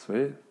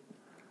 Sweet.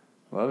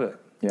 Love it.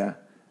 Yeah.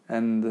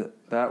 And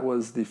that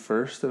was the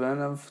first event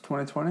of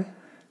 2020?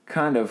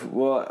 Kind of.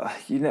 Well,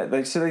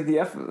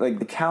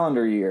 the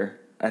calendar year,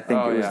 I think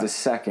it was the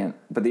second,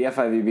 but the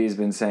FIVB has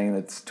been saying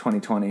that's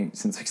 2020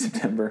 since like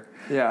September.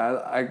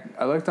 Yeah,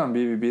 I looked on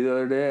BVB the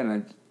other day,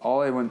 and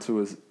all I went to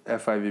was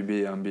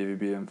FIVB on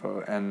BVB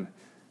info, and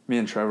me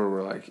and Trevor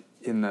were like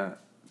in the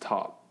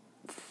top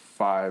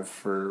 5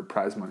 for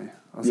prize money.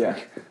 I was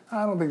like,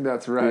 I don't think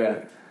that's right.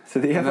 Yeah. So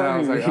the FIVB, I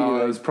was like, it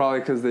was probably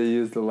because they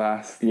used the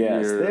last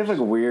year. So they have like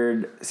a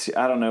weird,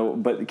 I don't know,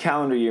 but the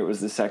calendar year was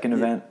the second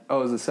event. Oh,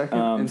 it was the second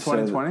in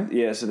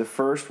 2020? So the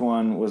first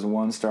one was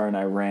 1 star in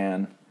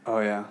Iran. Oh,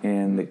 yeah.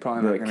 In the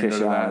probably not going to go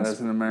to that as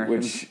an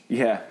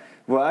American.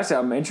 Well, actually,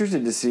 I'm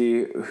interested to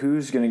see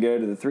who's going to go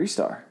to the 3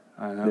 star.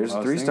 I know. There's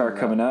a 3 star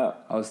coming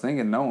up. I was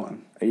thinking no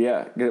one.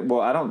 Yeah.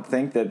 Well, I don't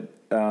think that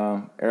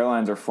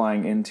airlines are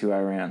flying into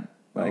Iran.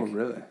 Oh,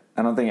 really?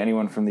 I don't think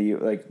anyone from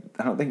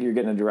I don't think you're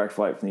getting a direct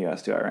flight from the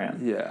U.S. to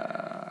Iran.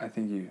 Yeah, I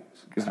think you.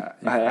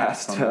 I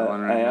asked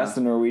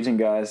the Norwegian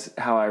guys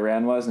how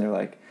Iran was, and they're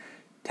like,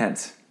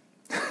 tense.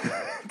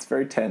 It's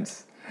very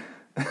tense.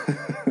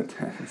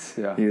 Tense,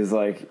 yeah. He was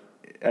like,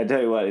 I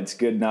tell you what, it's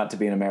good not to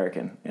be an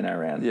American in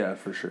Iran. Yeah,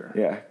 for sure.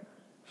 Yeah.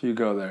 If you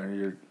go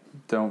there,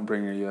 don't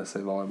bring your USA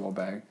volleyball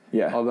bag.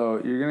 Yeah.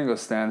 Although you're gonna go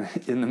stand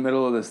in the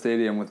middle of the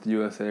stadium with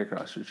USA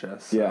across your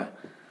chest. So. Yeah.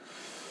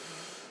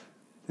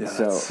 Yeah,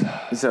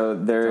 so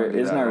there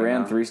is an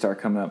Iran 3 star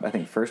coming up, I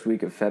think, first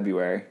week of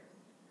February.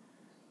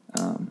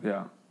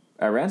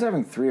 Iran's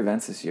having 3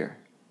 events this year.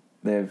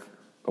 They have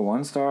a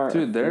 1 star, a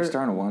 3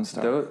 star, and a 1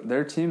 star.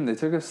 Their team, they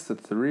took us to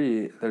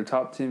 3. Their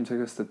top team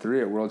took us to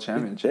 3 at World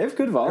Championship. They have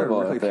good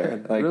volleyball really out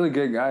there. Like, really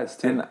good guys,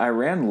 too. And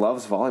Iran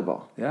loves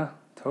volleyball. Yeah,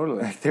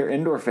 totally. Like, their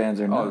indoor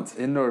fans are nuts.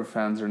 Indoor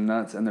fans are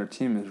nuts, and their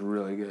team is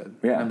really good.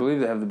 Yeah. And I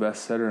believe they have the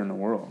best setter in the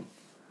world.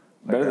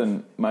 Better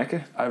than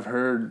Micah? I've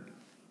heard...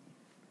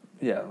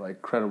 Yeah,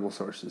 like credible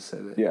sources say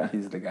that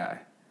he's the guy.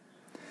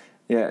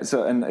 Yeah,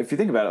 so, and if you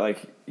think about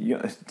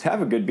it, to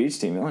have a good beach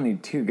team, you only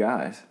need 2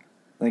 guys.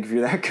 Like, if you're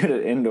that good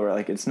at indoor,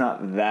 like, it's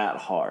not that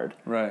hard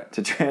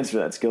to transfer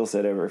that skill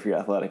set over if you're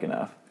athletic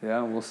enough.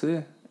 Yeah, we'll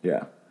see.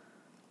 Yeah.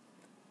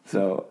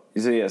 So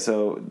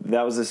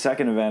that was the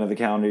second event of the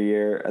calendar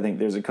year. I think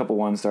there's a couple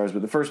 1 stars,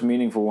 but the first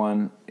meaningful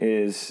one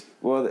is,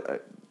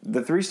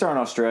 the 3 star in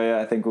Australia,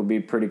 I think, will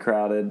be pretty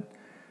crowded.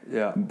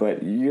 Yeah.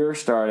 But you're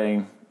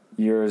starting...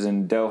 yours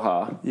in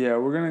Doha. Yeah,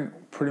 we're going to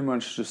pretty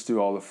much just do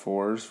all the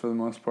 4s for the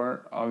most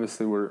part.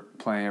 Obviously, we're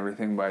playing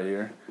everything by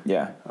ear.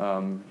 Yeah.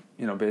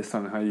 Based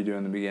on how you do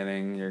in the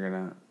beginning, you're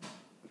going to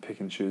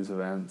pick and choose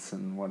events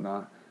and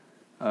whatnot.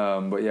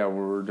 But yeah,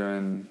 we're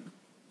doing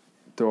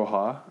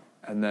Doha,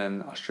 and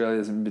then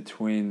Australia's in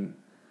between.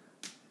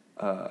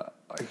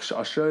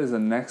 Australia's the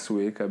next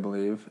week, I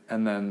believe,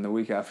 and then the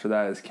week after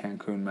that is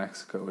Cancun,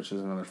 Mexico, which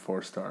is another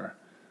 4 star.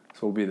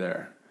 So we'll be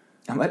there.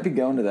 I might be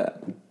going to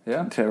that.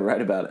 Yeah? To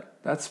write about it.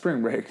 That's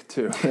spring break,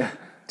 too. Yeah.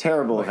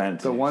 Terrible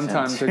event. The one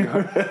time to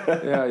go.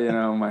 Yeah,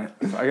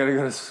 I got to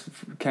go to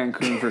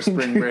Cancun for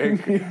spring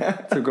break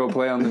to go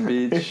play on the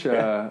beach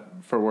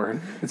for work.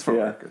 It's for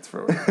work. It's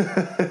for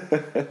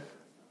work.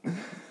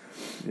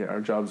 Yeah, our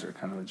jobs are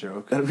kind of a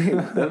joke.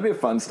 That'll be a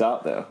fun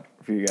stop, though,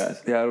 for you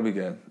guys. Yeah, it'll be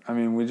good. I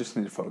mean, we just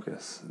need to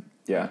focus.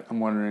 Yeah.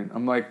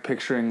 I'm like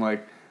picturing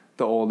like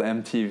the old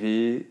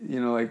MTV,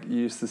 like you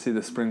used to see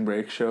the spring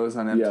break shows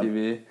on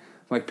MTV. Yeah.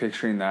 Like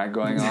picturing that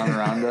going on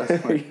around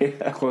us, like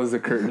close the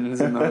curtains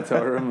in the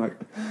hotel room. Like,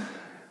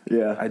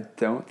 I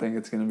don't think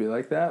it's going to be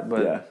like that,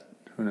 but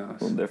who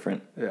knows? A little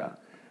different. Yeah.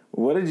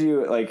 What did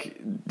you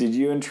did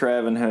you and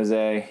Trev and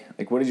Jose,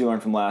 what did you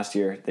learn from last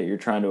year that you're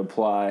trying to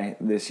apply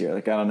this year?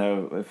 Like, I don't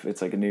know if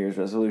it's like a New Year's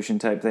resolution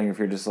type thing, if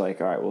you're just like,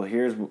 all right, well,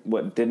 here's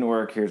what didn't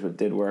work, here's what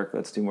did work,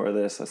 let's do more of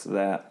this, less of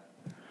that.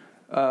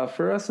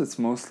 For us, it's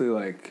mostly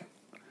like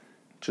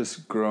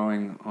just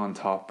growing on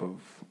top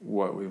of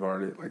what we've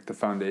already, like the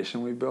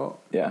foundation we built.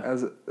 Yeah.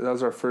 That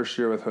was our first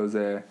year with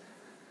Jose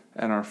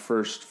and our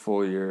first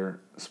full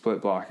year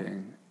split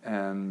blocking.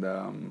 And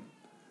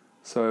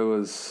so it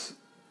was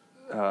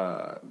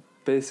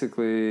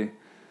basically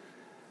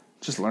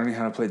just learning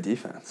how to play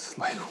defense.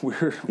 Like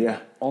we're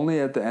only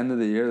at the end of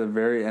the year, the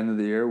very end of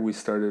the year, we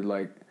started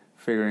like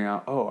figuring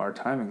out, our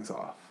timing's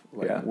off.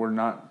 Like we're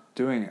not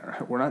doing it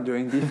right. We're not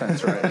doing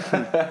defense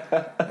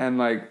right. And,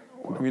 like,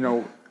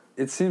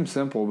 it seems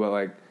simple, but,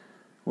 like,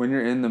 when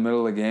you're in the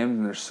middle of the games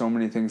and there's so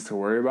many things to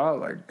worry about,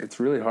 like, it's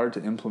really hard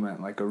to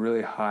implement, like, a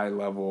really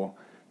high-level,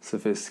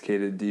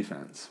 sophisticated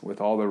defense with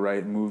all the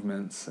right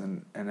movements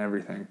and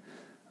everything.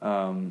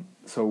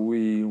 So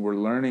we were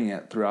learning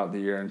it throughout the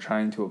year and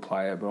trying to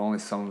apply it, but only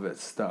some of it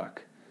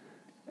stuck.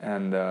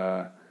 And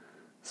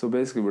so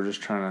basically we're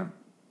just trying to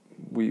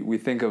we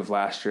think of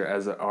last year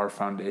as our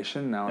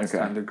foundation. Now it's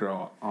time to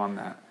grow on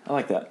that. I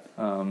like that.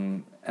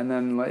 And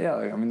then,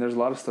 there's a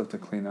lot of stuff to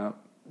clean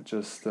up.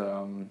 Just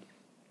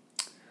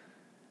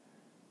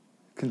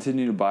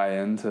continue to buy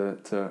into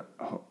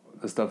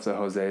the stuff that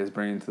Jose is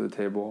bringing to the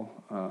table,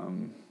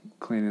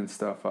 cleaning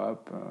stuff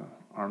up,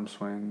 arm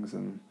swings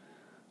and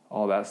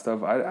all that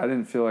stuff. I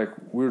didn't feel like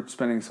we were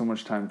spending so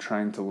much time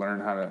trying to learn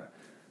how to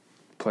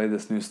play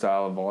this new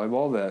style of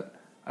volleyball that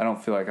I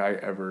don't feel like I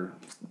ever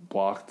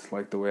blocked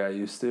like the way I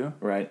used to.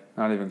 Right.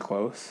 Not even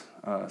close.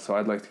 So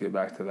I'd like to get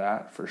back to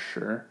that for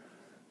sure.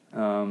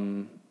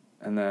 And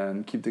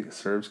then keep the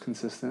serves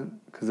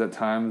consistent, because at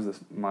times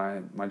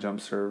my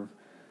jump serve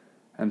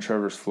and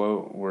Trevor's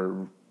float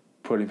were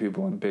putting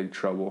people in big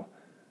trouble,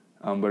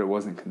 but it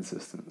wasn't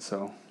consistent.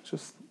 So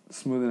just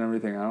smoothing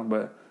everything out.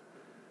 But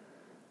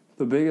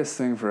the biggest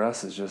thing for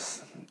us is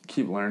just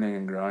keep learning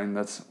and growing.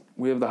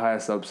 We have the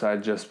highest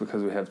upside just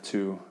because we have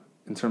two.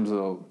 In terms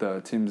of the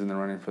teams in the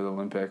running for the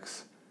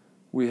Olympics,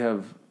 we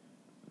have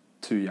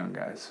two young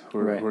guys who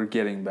are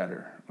getting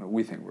better.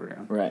 We think we're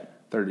young. Right.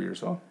 30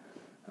 years old.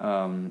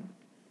 So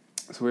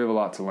we have a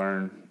lot to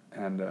learn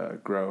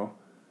and grow,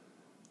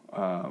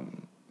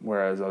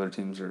 whereas other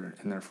teams are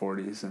in their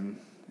 40s and,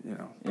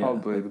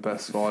 probably the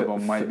best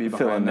volleyball might be behind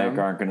Phil and them. Nick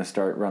aren't going to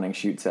start running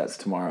shoot sets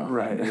tomorrow.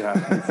 Right,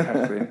 yeah,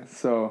 exactly.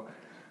 So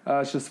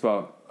it's just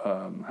about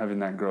having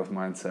that growth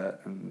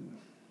mindset. And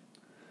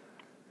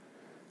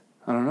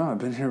I don't know, I've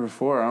been here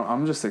before.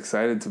 I'm just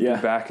excited to be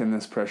back in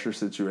this pressure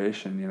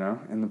situation,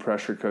 in the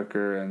pressure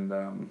cooker,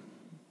 and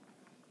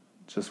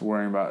just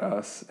worrying about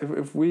us.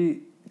 If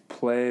we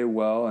play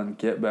well and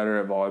get better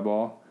at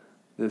volleyball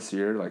this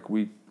year, like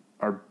we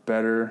are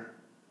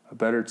a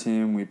better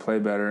team, we play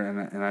better,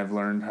 and I've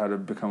learned how to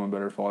become a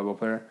better volleyball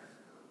player,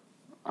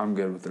 I'm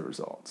good with the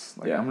results.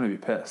 I'm going to be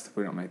pissed if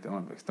we don't make the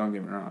Olympics. Don't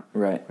get me wrong.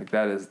 Right. Like,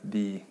 that is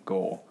the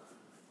goal.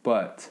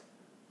 But,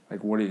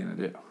 like, what are you going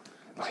to do?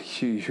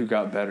 Like, you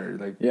got better.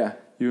 Like,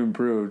 you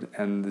improved,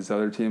 and these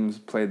other teams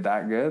played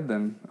that good,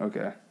 then,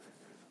 okay,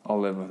 I'll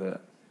live with it.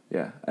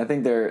 Yeah. I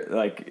think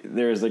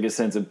there's a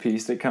sense of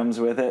peace that comes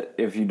with it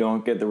if you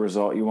don't get the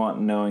result you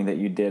want, knowing that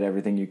you did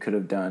everything you could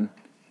have done.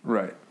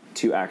 Right.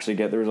 To actually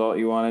get the result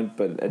you wanted,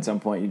 but at some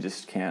point you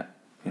just can't.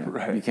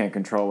 You can't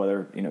control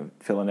whether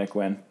Phil and Nick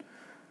win.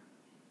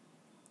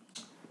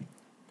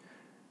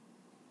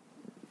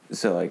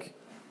 So like,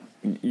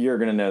 you're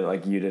gonna know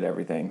like you did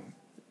everything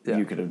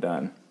you could have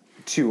done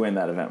to win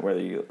that event,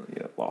 whether you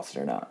lost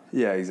it or not.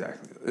 Yeah,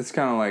 exactly. It's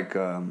kind of like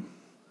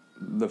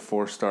the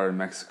 4-star in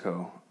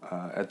Mexico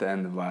at the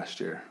end of last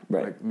year.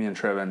 Right. Like, me and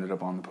Trev ended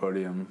up on the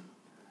podium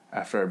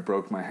after I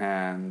broke my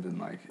hand, and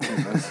like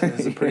it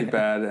was a pretty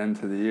bad end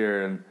to the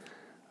year,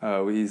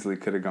 and we easily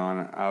could have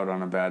gone out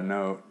on a bad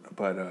note,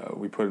 but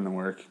we put in the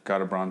work,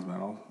 got a bronze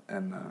medal,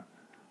 and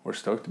we're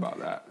stoked about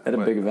that. At a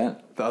big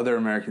event. The other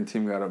American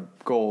team got a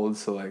gold,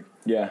 so like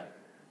you're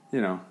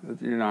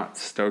not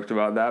stoked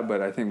about that,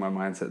 but I think my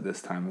mindset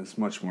this time is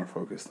much more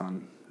focused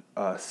on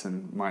us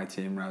and my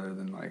team rather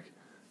than like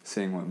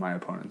seeing what my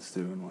opponents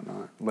do and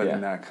whatnot.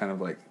 Letting that kind of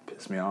like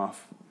piss me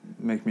off,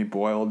 make me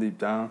boil deep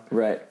down.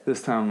 Right.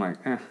 This time I'm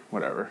like,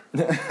 whatever.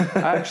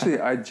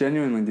 I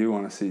genuinely do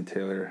want to see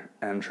Taylor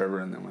and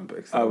Trevor in the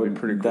Olympics. That would be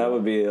pretty cool. That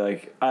would be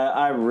like,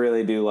 I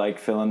really do like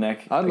Phil and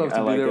Nick. I'd love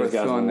to be there with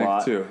Phil and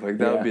Nick too. Like,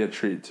 that would be a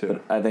treat too.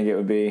 But I think it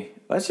would be,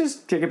 let's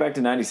just kick it back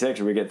to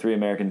 96 where we get 3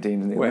 American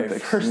teams in the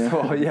Olympics. First of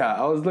all,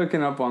 I was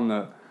looking up on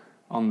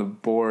the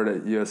board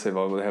at USA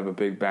Volleyball. They have a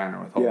big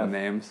banner with all the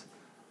names.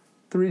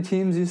 3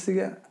 teams used to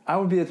get. I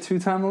would be a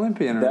 2-time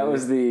Olympian. That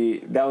was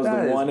the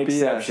one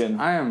exception.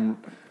 I am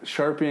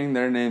sharpieing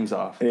their names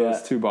off.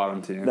 Those 2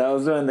 bottom teams. That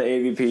was when the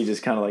AVP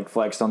just kind of like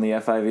flexed on the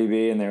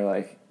FIVB, and they were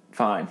like,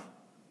 "Fine,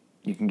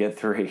 you can get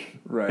 3."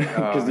 Right.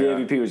 Because the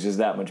AVP was just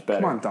that much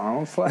better. Come on,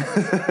 Donald, flex.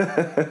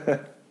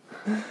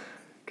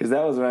 Because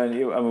that was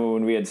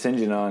when we had St.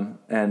 John on,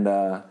 and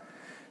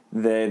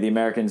the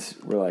Americans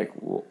were like,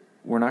 well,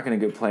 "We're not going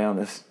to go play on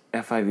this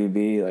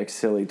FIVB like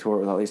silly tour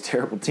with all these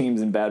terrible teams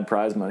and bad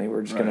prize money.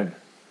 We're just going to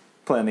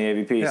play on the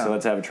AVP, so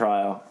let's have a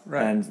trial."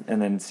 Right.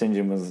 And then St.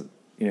 John was,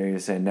 he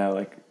was saying, "No,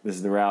 like, this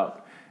is the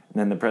route." And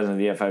then the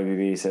president of the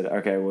FIVB said,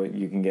 "Okay, well,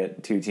 you can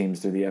get 2 teams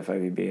through the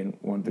FIVB and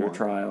 1 through a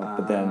trial."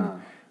 But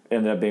then it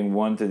ended up being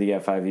 1 through the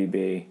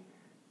FIVB,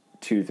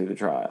 2 through the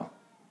trial.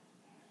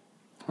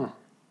 Huh.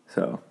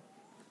 So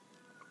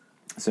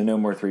no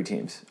more 3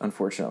 teams,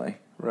 unfortunately.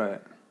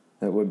 Right.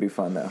 That would be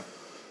fun, though.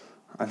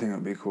 I think it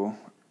would be cool.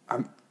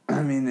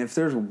 I mean, if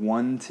there's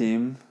one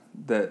team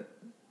that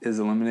is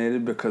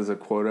eliminated because of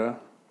quota,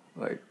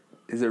 like,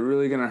 is it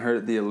really going to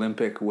hurt the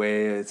Olympic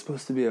way? It's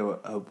supposed to be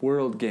a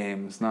world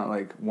games, not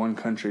like one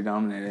country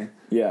dominating.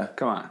 Yeah.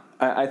 Come on.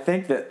 I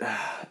think that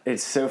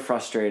it's so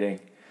frustrating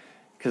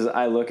because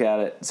I look at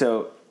it.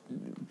 So,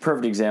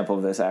 perfect example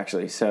of this,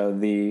 actually. So,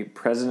 the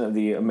president of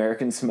the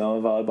American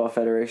Samoa Volleyball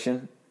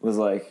Federation was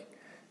like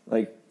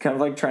kind of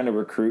like trying to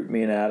recruit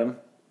me and Adam.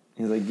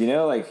 He's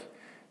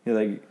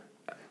like,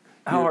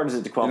 how hard is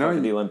it to qualify for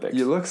the Olympics?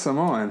 You look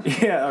Samoan.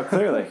 Yeah,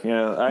 clearly.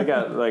 I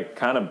got like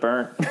kind of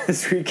burnt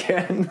this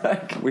weekend.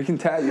 We can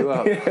tat you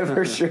up. Yeah,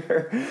 for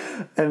sure.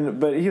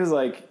 But he was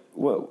like,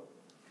 "What?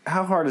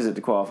 How hard is it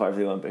to qualify for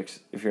the Olympics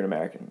if you're an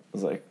American?" I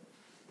was like,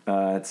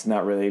 "It's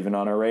not really even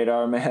on our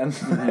radar, man.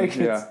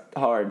 It's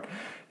hard."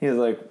 He was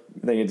like,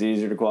 "You think it's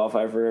easier to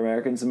qualify for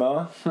American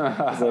Samoa?"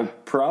 I was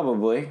like,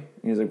 "Probably."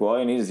 He was like, "Well, all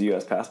you need is a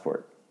U.S.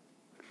 passport."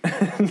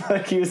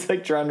 He was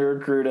like trying to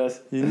recruit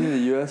us. You need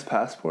a U.S.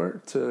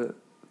 passport to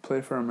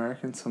play for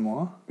American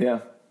Samoa?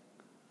 Yeah.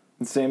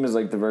 The same as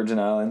like the Virgin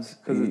Islands.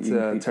 Because it's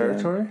a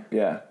territory?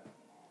 Yeah.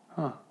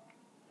 Huh.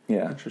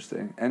 Yeah.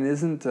 Interesting. And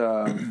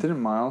didn't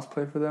Miles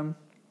play for them?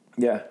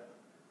 Yeah.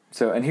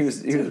 So, and he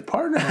was a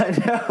partner. I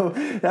know.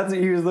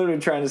 He was literally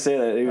trying to say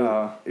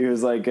that. He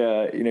was like,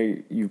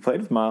 you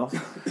played with Miles,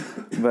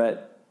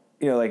 but,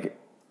 like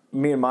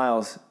me and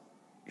Miles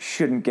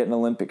shouldn't get an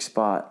Olympic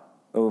spot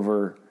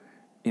over,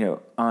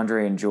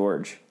 Andre and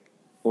George,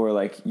 or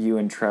like you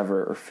and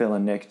Trevor or Phil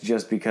and Nick,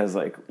 just because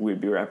like we'd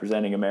be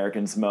representing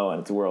American Samoa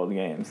and it's World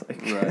Games.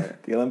 Like,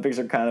 right. The Olympics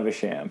are kind of a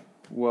sham.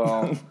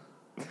 Well,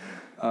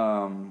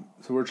 so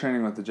we're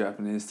training with the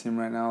Japanese team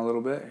right now a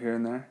little bit here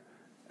and there,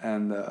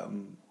 and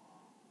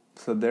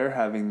so they're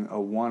having a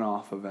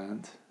one-off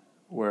event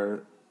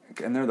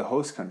and they're the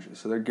host country,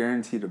 so they're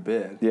guaranteed a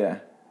bid. Yeah.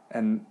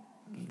 And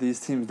these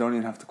teams don't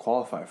even have to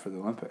qualify for the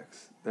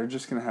Olympics. They're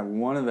just going to have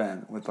one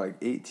event with like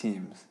 8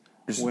 teams.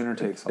 Winner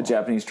takes all. A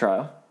Japanese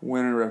trial?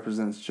 Winner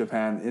represents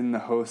Japan in the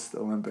host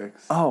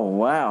Olympics. Oh,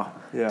 wow.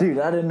 Yeah. Dude,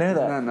 I didn't know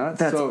that. Isn't that nuts?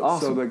 That's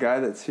awesome. So the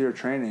guy that's here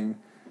training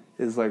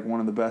is like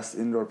one of the best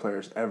indoor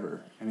players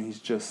ever, and he's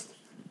just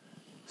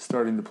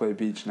starting to play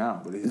beach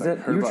now. But he's you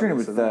were training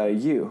with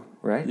you,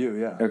 right? You,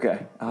 yeah.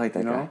 Okay, I like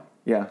that guy.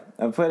 Yeah,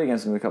 I've played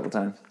against him a couple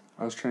times.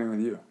 I was training with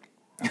you.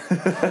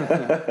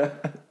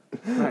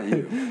 Not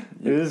you.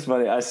 It is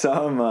funny. I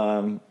saw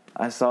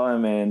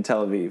him in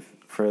Tel Aviv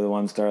for the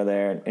 1 star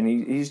there, and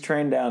he's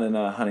trained down in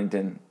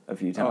Huntington a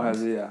few times. Oh,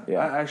 has he? Yeah. Yeah.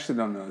 I actually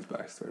don't know his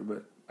backstory,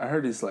 but I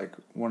heard he's like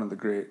one of the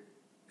great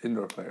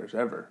indoor players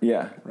ever.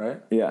 Yeah.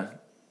 Right? Yeah.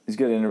 He's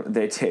good.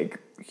 They take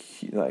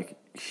like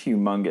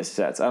humongous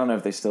sets. I don't know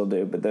if they still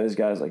do, but those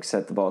guys like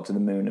set the ball to the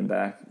moon and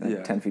back,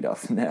 like 10 feet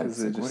off the net. Because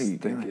they like, just what are you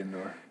think doing?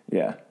 indoor.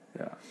 Yeah.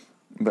 Yeah.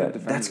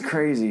 But that's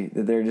crazy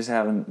that they're just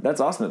having. That's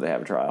awesome that they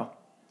have a trial.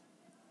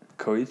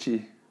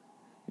 Koichi.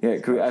 Yeah,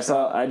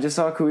 I just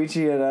saw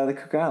Koichi at the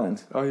Cook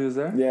Islands. Oh, he was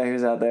there? Yeah, he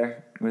was out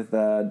there with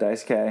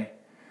Dice K.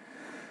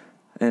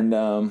 And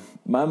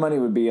my money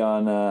would be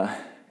on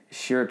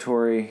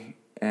Shiratori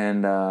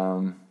and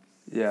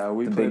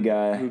we the played, big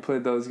guy. We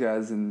played those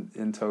guys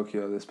in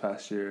Tokyo this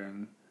past year,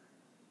 and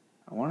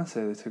I want to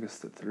say they took us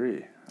to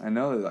 3. I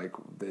know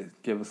they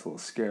gave us a little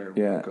scare.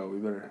 Yeah. Like, we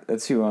better.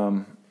 That's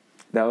who.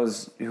 That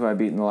was who I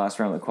beat in the last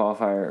round of the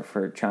qualifier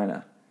for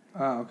China.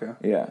 Oh, okay.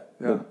 Yeah.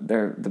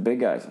 They're the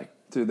big guys. Like,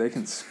 dude, they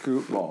can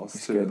scoop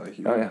balls too. Good. Like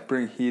you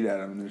bring heat at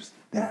them, and there's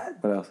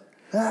what else?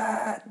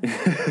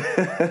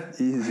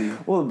 Easy.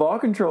 Well, the ball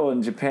control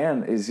in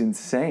Japan is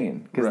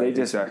insane because they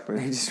just rep.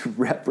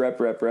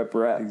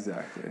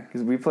 Exactly.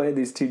 Because we played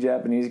these 2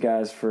 Japanese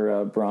guys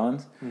for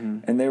bronze,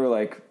 and they were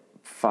like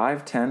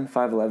 5'10",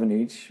 5'11"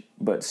 each,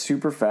 but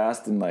super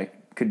fast and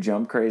like could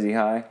jump crazy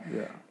high.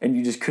 Yeah. And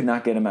you just could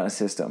not get them out of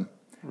system.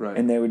 Right.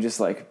 And they would just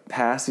like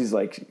pass these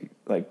like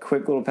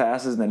quick little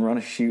passes and then run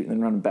a shoot and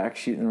then run a back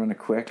shoot and then run a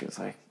quick. It's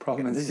like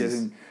problem is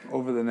getting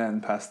over the net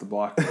and past the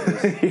block.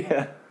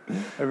 Yeah.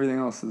 Everything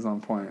else is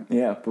on point.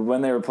 Yeah, but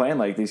when they were playing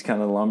like these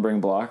kind of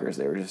lumbering blockers,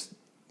 they were just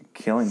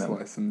killing them.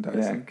 Slicing and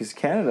dicing. Yeah, because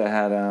Canada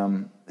had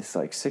this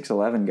like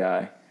 6'11"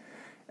 guy,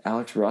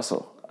 Alex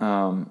Russell,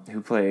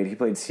 who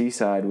played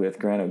Seaside with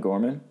Grant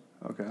O'Gorman.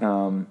 Okay.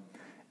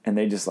 And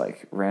they just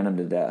like ran him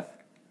to death,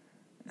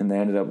 and they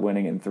ended up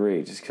winning in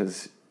 3 just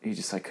because he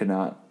just like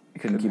couldn't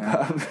keep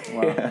up.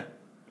 Wow. Yeah.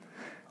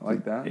 I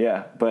like that.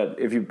 Yeah, but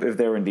if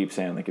they were in deep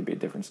sand, that could be a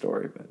different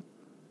story. But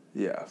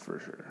yeah, for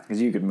sure.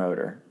 because you could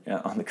motor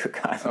on the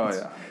Cook Islands.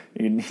 Oh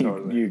yeah,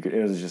 totally. You could,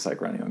 it was just like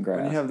running on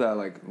grass. When you have that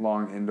like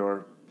long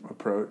indoor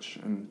approach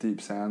in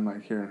deep sand,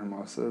 like here in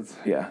Hermosa,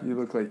 you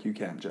look like you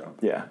can't jump.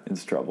 Yeah,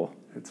 it's trouble.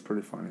 It's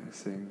pretty funny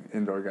seeing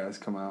indoor guys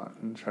come out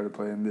and try to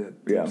play in the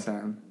deep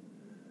sand.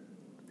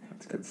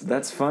 That's good stuff.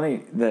 That's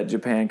funny that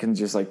Japan can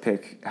just like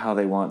pick how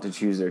they want to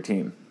choose their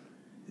team.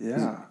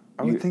 Yeah,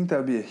 I would think that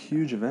would be a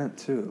huge event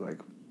too. Like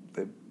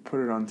they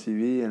put it on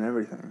TV and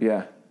everything.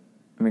 Yeah,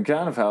 I mean,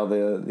 kind of how the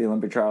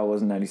Olympic trial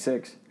was in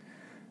 '96,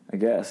 I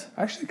guess.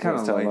 I actually kind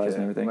of like it.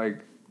 And everything. Like,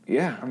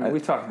 yeah, I mean, we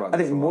talked about. I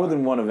think more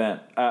than one event.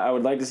 I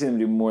would like to see them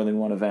do more than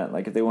one event.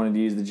 Like if they wanted to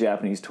use the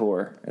Japanese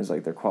tour as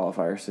like their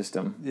qualifier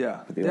system.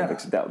 Yeah. For the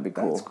Olympics, that would be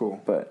cool. That's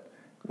cool. But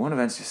One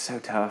event's just so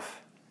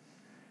tough.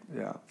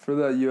 Yeah. For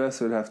the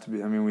U.S., it would have to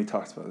be... I mean, we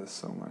talked about this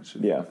so much.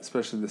 Yeah.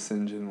 Especially the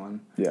Sinjin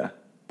one. Yeah.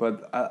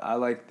 But I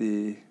like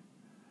the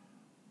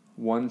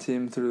one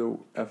team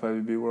through the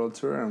FIVB World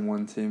Tour and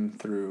one team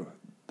through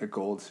the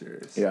Gold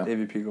Series. Yeah.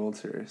 AVP Gold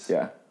Series.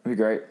 Yeah. That'd be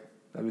great.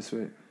 That'd be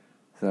sweet.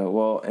 So,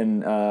 well,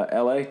 in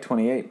LA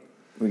 28,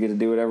 we get to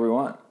do whatever we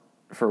want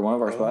for one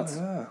of our spots.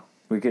 Yeah.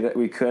 We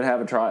could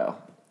have a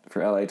trial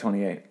for LA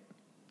 28.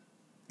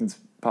 It's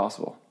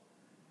possible.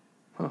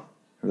 Huh.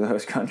 For the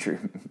host country.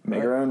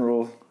 Make our own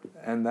rules.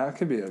 And that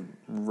could be a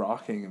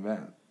rocking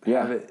event.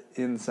 Yeah. Have it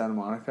in Santa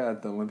Monica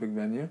at the Olympic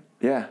venue.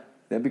 Yeah.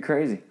 That'd be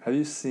crazy. Have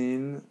you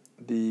seen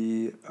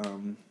the,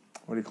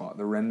 what do you call it,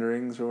 the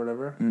renderings or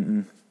whatever?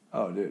 Mm-mm.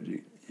 Oh,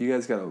 dude, you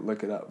guys got to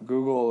look it up.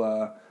 Google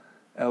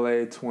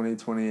LA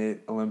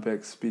 2028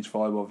 Olympics beach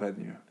volleyball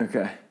venue.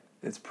 Okay.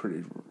 It's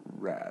pretty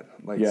rad.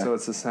 Yeah. So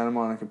it's the Santa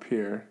Monica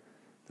Pier.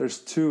 There's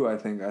two, I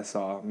think I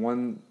saw.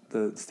 One,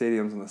 the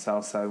stadium's on the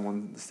south side,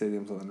 one, the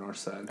stadium's on the north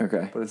side.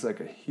 Okay. But it's like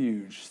a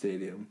huge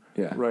stadium.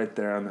 Yeah. Right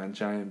there on that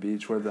giant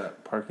beach where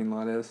that parking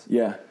lot is.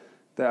 Yeah.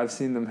 I've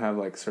seen them have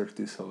like Cirque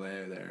du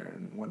Soleil there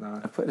and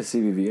whatnot. I played a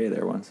CBVA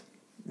there once.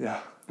 Yeah.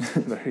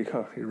 There you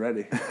go. You're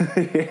ready.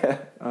 Yeah.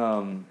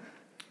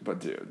 But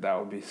dude, that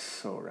would be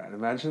so rad.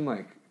 Imagine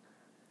like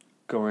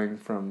going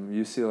from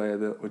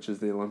UCLA, which is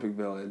the Olympic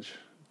Village,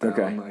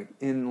 down like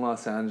in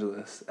Los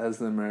Angeles as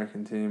the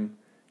American team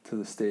to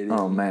the stadium.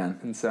 Oh man,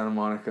 in Santa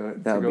Monica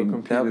that to go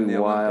compete in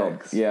the wild.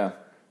 Olympics. Yeah,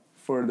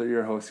 for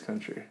your host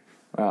country.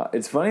 Wow,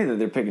 it's funny that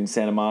they're picking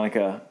Santa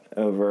Monica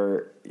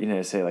over,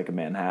 say like a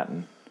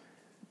Manhattan.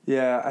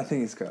 Yeah, I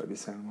think it's got to be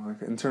Santa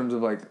Monica in terms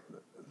of like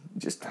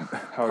just how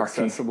parking.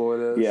 accessible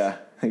it is. Yeah,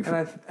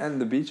 and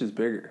the beach is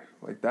bigger.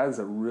 Like that is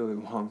a really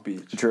long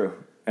beach. True,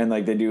 and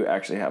like they do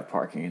actually have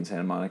parking in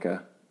Santa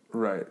Monica.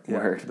 Right.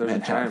 Yeah. There's a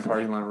giant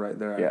parking lot right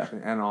there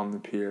actually, and on the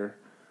pier.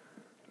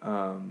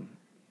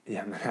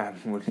 Yeah,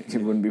 Manhattan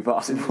wouldn't be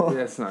possible.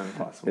 Yeah, it's not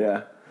impossible.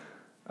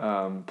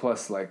 Yeah.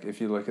 Plus, like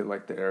if you look at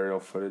like the aerial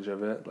footage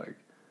of it, like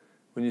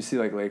when you see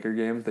like Laker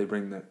games, they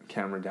bring the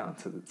camera down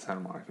to the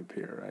Santa Monica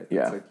Pier, right?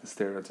 Yeah. It's like the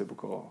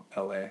stereotypical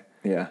LA.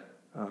 Yeah.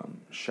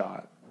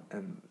 Shot,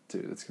 and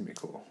dude, it's gonna be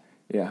cool.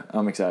 Yeah,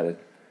 I'm excited.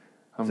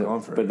 I'm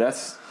going for it. But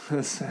that's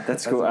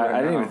cool.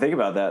 I didn't even think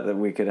about that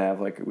we could have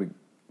we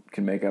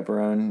can make up our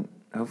own.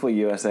 Hopefully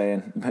USA,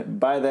 and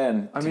by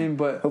then, I mean,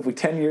 but hopefully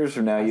 10 years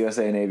from now,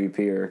 USA and AVP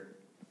are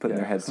putting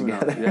their heads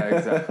together.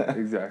 Yeah,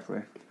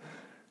 exactly.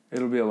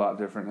 It'll be a lot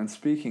different. And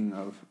speaking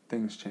of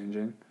things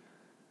changing,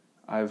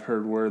 I've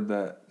heard word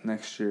that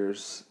next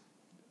year's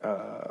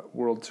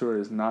World Tour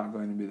is not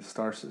going to be the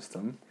star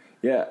system.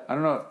 Yeah. I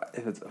don't know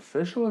if it's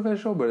official,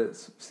 but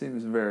it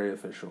seems very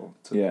official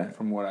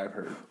from what I've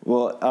heard.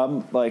 Well,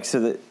 so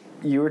that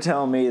you were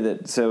telling me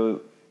that,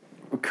 so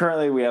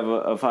currently we have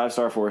a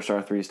 5-star,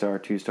 4-star, 3-star,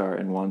 2-star,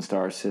 and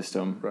 1-star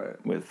system.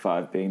 Right. With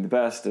 5 being the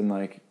best, and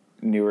like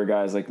newer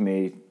guys like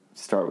me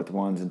start with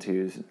 1s and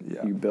 2s.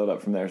 Yeah. You build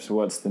up from there. So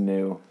what's the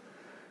new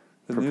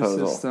proposal?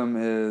 The new system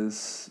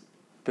is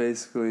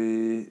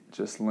basically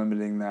just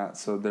limiting that.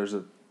 So there's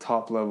a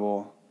top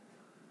level,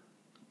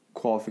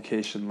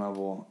 qualification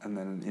level, and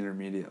then an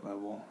intermediate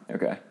level.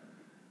 Okay.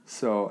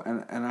 So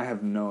and I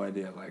have no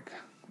idea like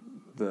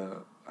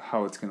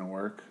how it's gonna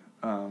work,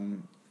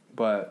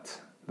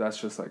 but that's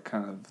just like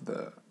kind of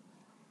the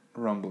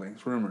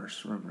rumblings,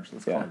 rumors.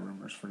 Let's call it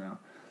rumors for now.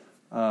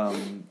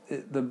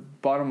 The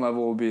bottom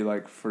level will be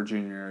like for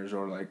juniors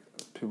or like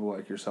people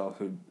like yourself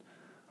who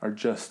are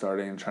just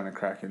starting and trying to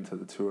crack into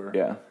the tour.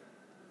 Yeah.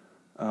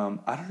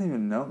 I don't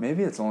even know.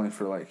 Maybe it's only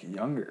for like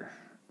younger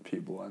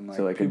people and like,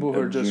 so people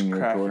who are just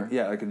cracking. Tour?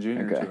 Yeah, like a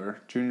junior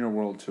tour, junior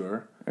world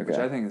tour, which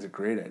I think is a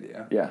great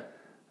idea. Yeah.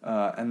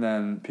 And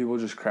then people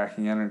just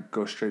cracking in and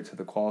go straight to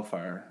the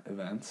qualifier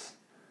events.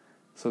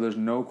 So there's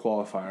no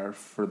qualifier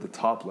for the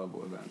top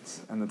level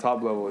events, and the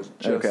top level is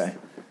just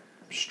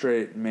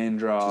straight main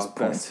draw,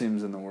 best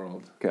teams in the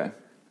world. Okay.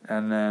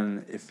 And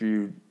then if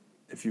you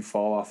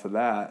fall off of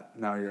that,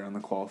 now you're on the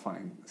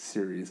qualifying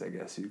series, I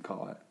guess you'd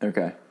call it.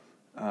 Okay.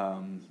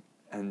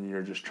 And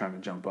you're just trying to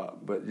jump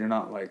up, but you're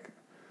not like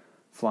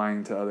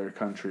flying to other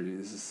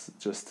countries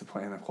just to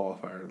play in the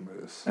qualifier and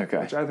lose. Okay.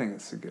 Which I think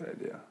is a good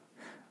idea.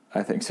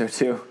 I think so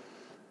too.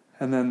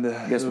 And then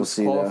we'll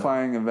see,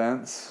 qualifying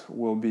events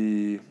will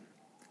be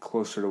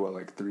closer to what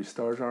like 3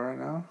 stars are right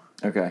now.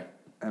 Okay.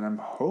 And I'm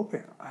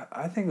hoping,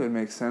 I think it would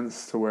make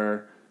sense to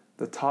where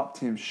the top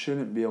teams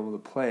shouldn't be able to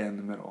play in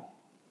the middle.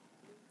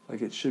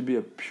 Like it should be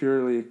a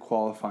purely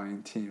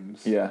qualifying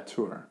teams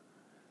tour.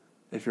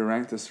 If you're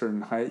ranked a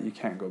certain height, you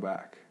can't go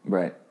back.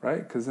 Right.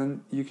 Right? Because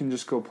then you can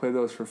just go play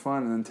those for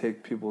fun and then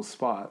take people's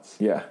spots.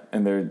 Yeah,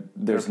 and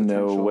there's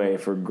no way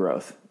for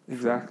growth.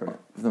 Exactly.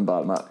 From the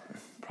bottom up.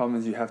 Problem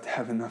is you have to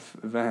have enough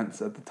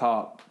events at the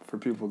top for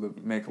people to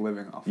make a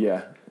living off.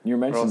 Yeah. You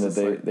mentioned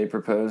that they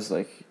proposed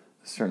like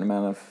a certain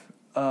amount of...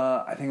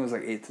 I think it was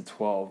like 8 to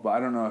 12, but I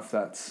don't know if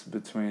that's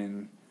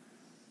between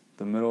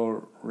the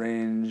middle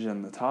range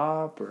and the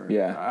top or...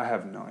 Yeah. I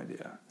have no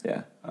idea.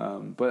 Yeah.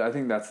 But I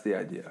think that's the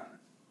idea,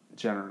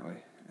 generally.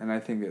 And I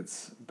think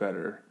it's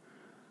better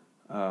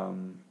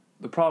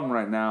The problem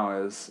right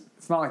now is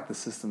it's not like the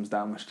system's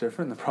that much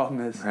different. The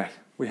problem is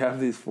we have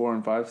these 4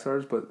 and 5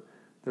 stars, but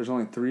there's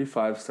only 3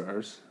 5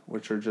 stars,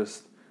 which are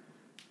just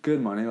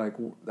good money. Like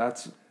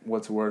that's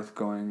what's worth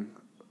flying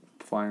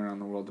around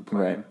the world to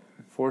play. Right.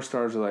 4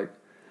 stars are like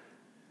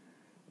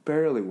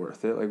barely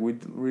worth it. Like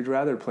we'd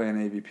rather play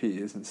in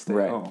AVPs and stay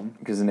home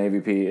because an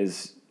AVP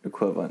is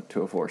equivalent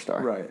to a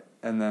 4-star. Right,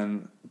 and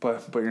then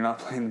but you're not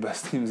playing the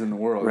best teams in the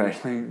world. Right.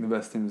 You're playing the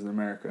best teams in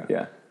America.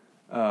 Yeah.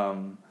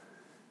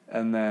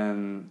 And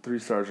then 3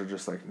 stars are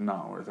just like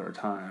not worth our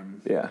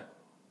time. Yeah.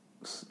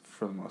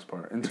 For the most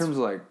part, in terms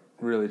of like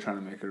really trying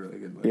to make a really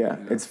good living. Yeah,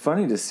 you know? It's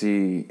funny to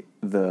see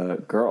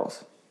the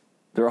girls.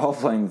 They're all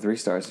playing 3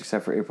 stars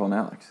except for April and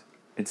Alex.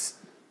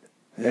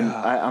 And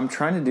I'm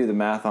trying to do the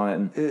math on it.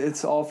 And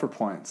it's all for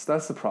points.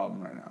 That's the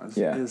problem right now.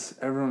 Is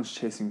everyone's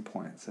chasing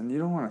points, and you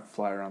don't want to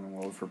fly around the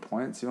world for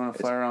points. You want to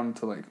fly around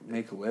to like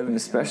make a living, and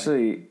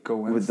especially like, go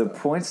win with stuff. the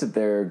points that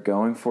they're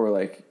going for.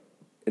 Like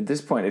at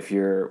this point, if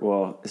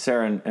you're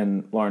Sarah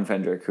and Lauren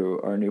Fendrick, who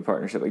are a new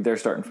partnership, like they're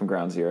starting from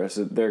ground zero,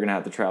 so they're gonna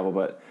have to travel.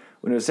 But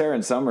when it was Sarah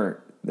and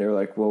Summer, they were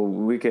like, well,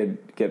 we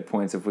could get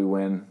points if we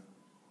win,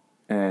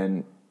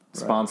 and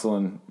Sponsel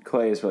and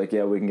Clays were like,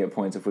 yeah, we can get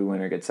points if we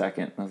win or get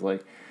second. And I was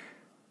like,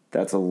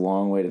 that's a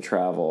long way to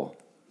travel,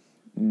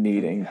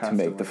 needing to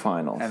make the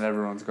finals. And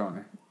everyone's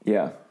going.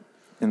 Yeah.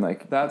 And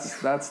like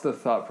that's the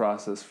thought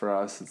process for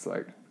us. It's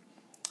like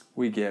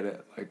we get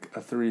it. Like a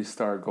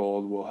 3-star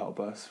gold will help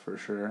us for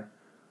sure.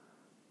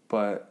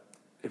 But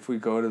if we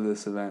go to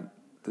this event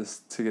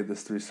to get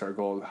this 3-star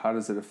gold, how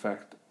does it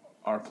affect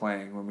our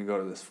playing when we go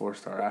to this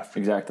 4-star after?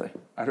 Exactly.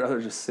 I'd rather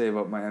just save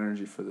up my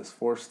energy for this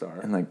 4-star.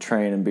 And like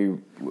train and be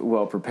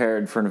well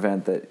prepared for an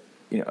event that,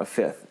 a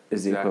 5th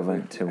is the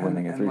equivalent to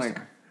winning a 3-star. Like,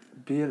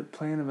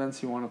 play in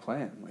events you want to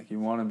play in. Like you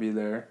want to be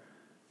there,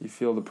 you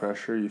feel the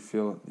pressure, you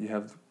feel you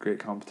have great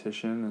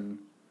competition, and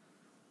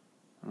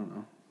I don't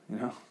know,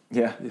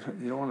 Yeah.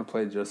 You don't want to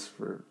play just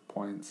for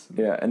points.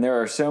 Yeah, and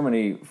there are so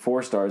many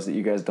 4-stars that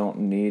you guys don't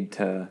need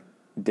to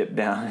dip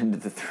down into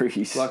the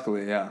 3s.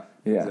 Luckily, yeah.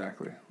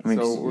 Exactly. I mean,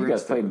 so you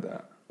guys played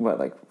that. What,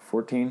 like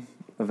 14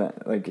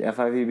 like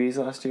FIVBs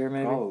last year,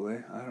 maybe? Probably.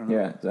 I don't know.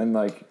 Yeah, and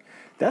like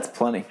that's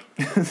plenty.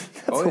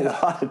 That's a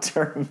lot of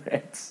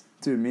tournaments.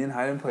 Dude, me and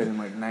Hayden played in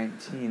like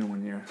 19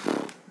 one year.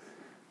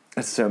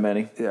 That's so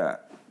many. Yeah.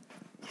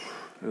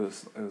 It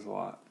was a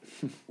lot.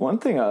 One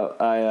thing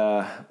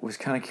I was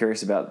kind of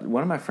curious about,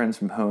 one of my friends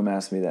from home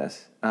asked me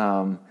this.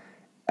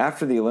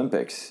 After the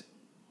Olympics,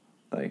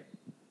 like,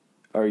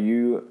 are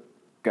you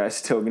guys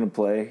still going to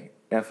play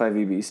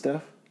FIVB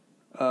stuff?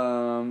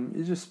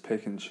 You just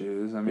pick and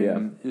choose. I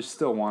mean, you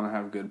still want to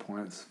have good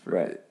points.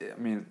 I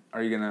mean,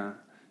 are you going to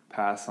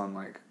pass on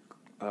like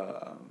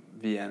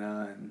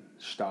Vienna and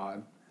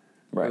Stade?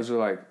 Right. Those are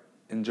like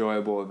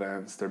enjoyable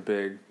events. They're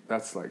big.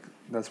 That's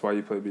why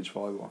you play beach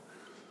volleyball.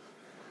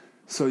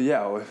 So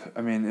yeah,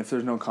 if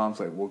there's no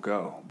conflict, we'll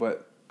go.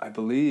 But I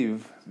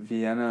believe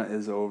Vienna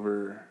is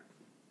over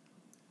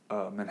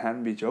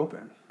Manhattan Beach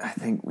Open. I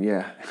think,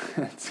 yeah.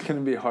 It's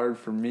going to be hard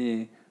for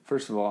me.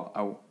 First of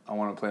all, I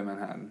want to play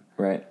Manhattan.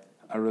 Right.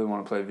 I really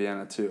want to play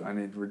Vienna too. I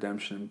need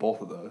redemption in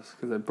both of those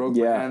because I broke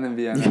Manhattan and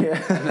Vienna,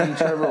 and then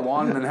Trevor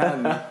won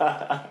Manhattan.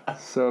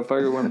 So if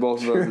I could win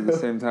both of those at the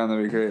same time,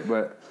 that'd be great.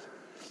 But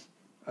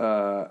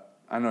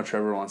I know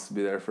Trevor wants to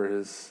be there for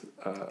his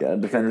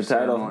defend the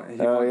title.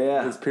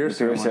 His peer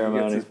ceremony. He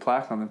gets his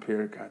plaque on the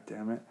pier. God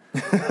damn it!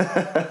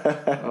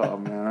 Oh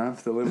man, I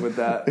have to live with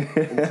that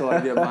until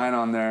I get mine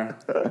on there.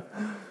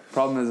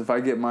 Problem is, if I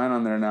get mine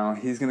on there now,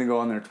 he's gonna go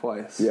on there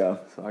twice. Yeah.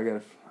 So I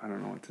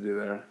don't know what to do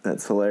there.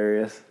 That's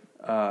hilarious.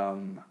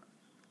 But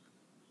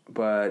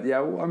yeah,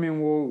 I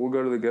mean, we'll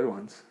go to the good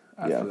ones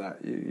after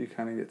that. You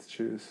kind of get to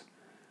choose.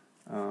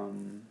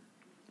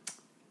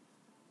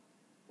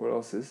 What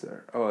else is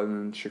there? Oh, and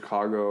then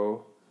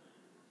Chicago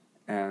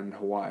and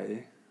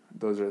Hawaii.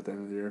 Those are at the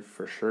end of the year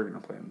for sure going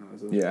to play in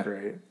those. Those are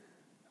great.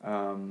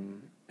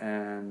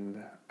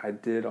 And I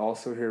did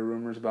also hear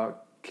rumors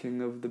about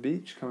King of the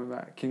Beach coming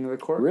back. King of the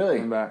Court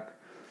coming back.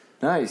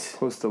 Nice.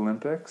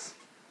 Post-Olympics.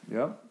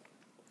 Yep.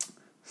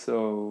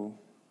 So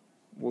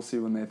we'll see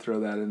when they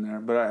throw that in there.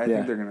 But I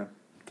think they're going to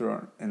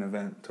throw an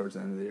event towards the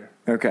end of the year.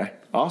 Okay.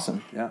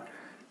 Awesome. Yeah.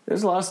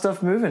 There's a lot of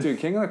stuff moving. Dude,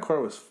 King of the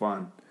Court was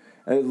fun.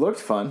 It looked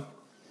fun.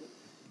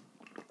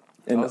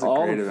 That was a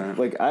great event.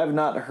 Like, I have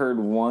not heard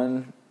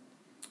one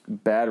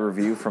bad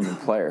review from a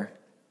player.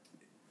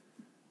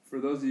 For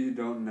those of you who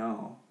don't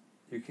know,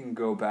 you can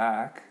go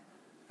back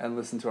and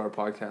listen to our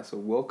podcast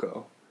with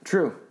Wilco.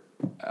 True.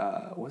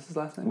 What's his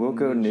last name?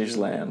 Wilco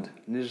Nijland.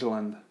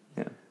 Nijland.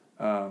 Yeah.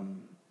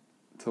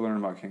 To learn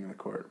about King of the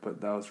Court, but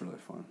that was really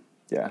fun.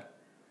 Yeah.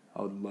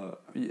 I would love.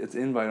 It's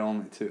invite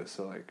only too,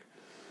 so like,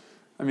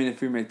 I mean, if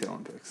we make the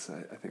Olympics,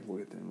 I think we'll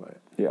get the invite.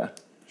 Yeah.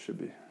 Should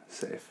be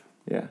safe.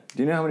 Yeah.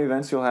 Do you know how many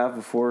events you'll have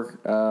before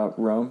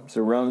Rome?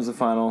 So Rome's the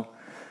final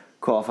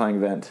qualifying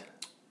event.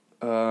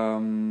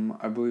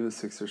 I believe it's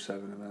 6 or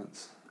 7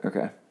 events.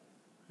 Okay.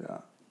 Yeah,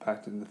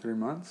 packed into 3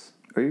 months.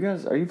 Are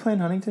you playing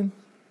Huntington?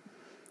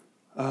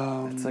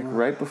 It's like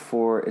right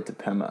before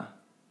Itapema.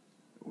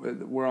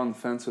 we're on the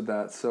fence with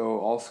that. So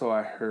also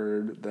I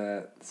heard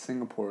that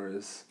Singapore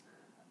is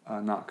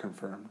not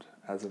confirmed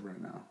as of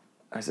right now.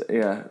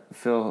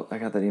 Phil. I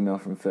got that email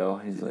from Phil.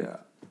 He's like,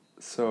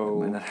 so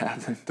might not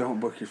happen. Don't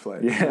book your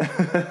flight.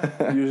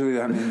 Yeah. Usually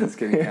that means it's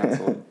getting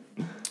canceled.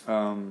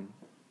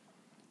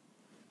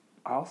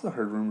 I also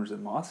heard rumors that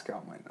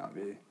Moscow might not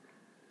be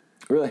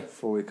really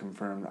fully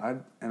confirmed. I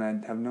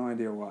have no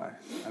idea why.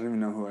 I don't even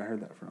know who I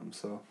heard that from.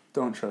 So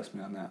don't trust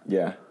me on that.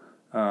 Yeah.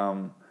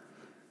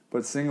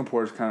 But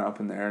Singapore is kind of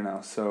up in the air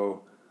now.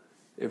 So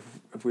if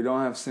we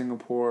don't have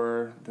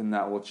Singapore, then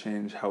that will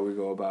change how we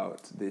go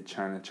about the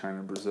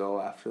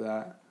China-Brazil after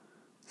that.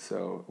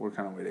 So we're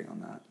kind of waiting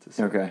on that to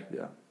see. Okay.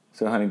 Yeah.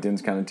 So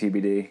Huntington's kind of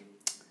TBD.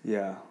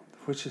 Yeah,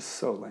 which is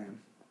so lame.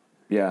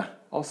 Yeah.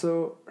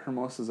 Also,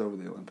 Hermosa's over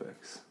the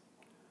Olympics.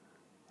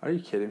 Are you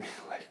kidding me?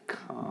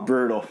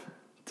 Brutal.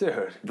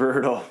 Dude.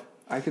 Brutal.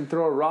 I can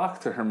throw a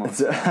rock to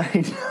Hermosa. I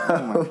know.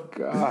 Oh my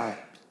God.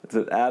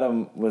 So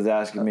Adam was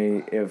asking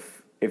me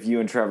if you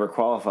and Trevor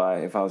qualify,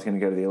 if I was going to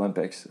go to the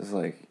Olympics. It's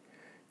like,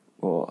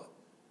 well,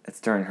 it's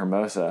during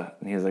Hermosa.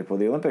 And he was like, well,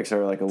 the Olympics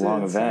are like a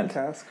long event.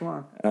 Sandcast, come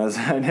on. And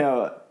I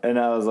know. And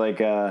I was like,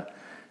 but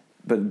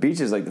the beach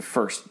is like the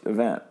first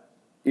event.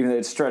 Even though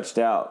it's stretched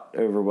out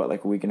over,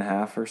 like a week and a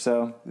half or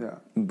so. Yeah.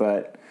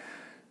 But,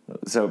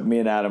 so me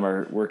and Adam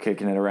we're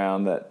kicking it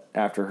around that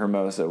after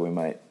Hermosa we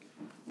might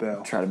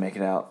try to make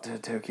it out to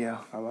Tokyo.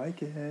 I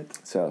like it.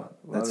 So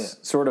that's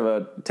sort of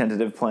a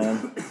tentative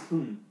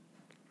plan.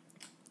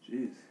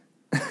 Jeez.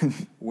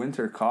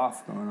 Winter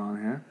cough going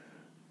on here.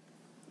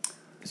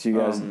 So you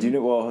guys, do you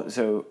know, well,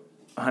 so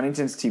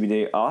Huntington's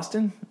TBD.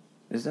 Austin,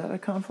 is that a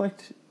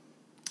conflict?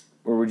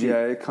 Or would you?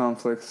 Yeah, it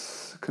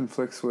conflicts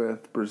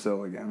with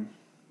Brazil again.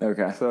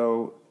 Okay.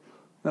 So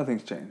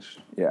nothing's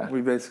changed. Yeah.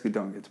 We basically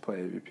don't get to play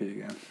AVP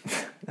again.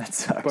 That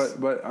sucks.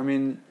 But I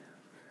mean,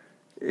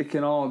 it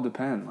can all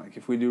depend. Like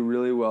if we do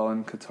really well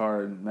in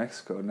Qatar and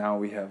Mexico, now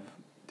we have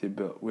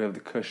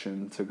the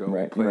cushion to go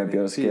play you might be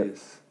able to skip.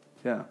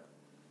 Yeah.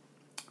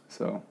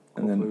 So.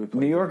 And then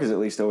New York is at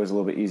least always a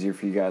little bit easier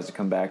for you guys to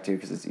come back to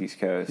because it's East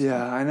Coast.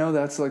 Yeah, I know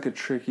that's like a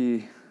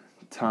tricky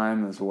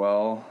time as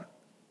well.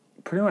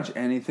 Pretty much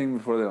anything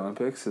before the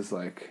Olympics is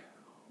like,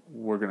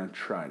 we're going to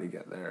try to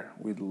get there.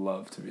 We'd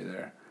love to be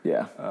there.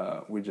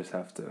 Yeah. We just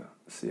have to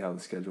see how the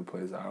schedule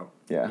plays out.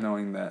 Yeah.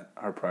 Knowing that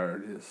our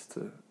priority is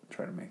to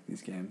try to make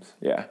these games.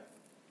 Yeah.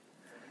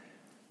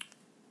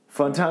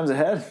 Fun times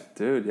ahead.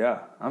 Dude,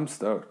 yeah. I'm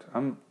stoked.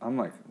 I'm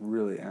like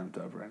really amped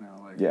up right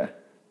now. Like, yeah.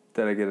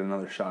 That I get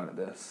another shot at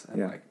this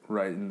and like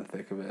right in the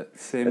thick of it.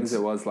 Same as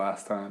it was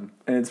last time.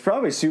 And it's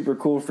probably super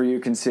cool for you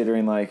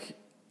considering like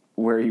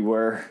where you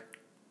were,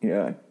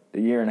 a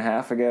year and a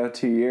half ago,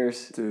 2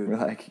 years. Dude. Where,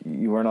 like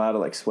you weren't allowed to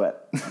like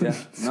sweat. Yeah.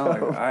 No,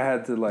 like I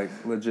had to like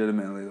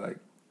legitimately like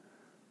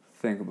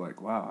think of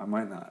like, wow, I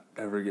might not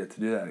ever get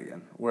to do that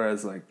again.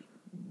 Whereas like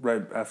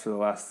right after the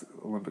last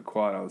Olympic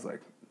quad, I was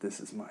like, this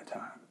is my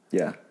time.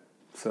 Yeah.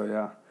 So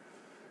yeah.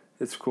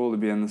 It's cool to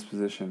be in this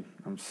position.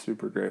 I'm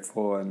super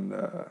grateful, and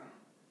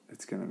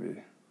it's gonna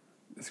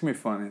be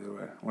fun either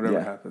way. Whatever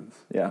happens.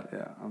 Yeah.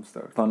 Yeah, I'm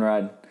stoked. Fun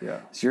ride.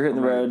 Yeah. So you're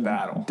hitting the road.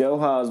 Battle.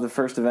 Doha is the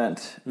first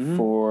event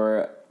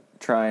for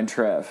Try and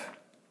Trev.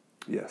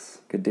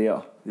 Yes. Good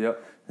deal.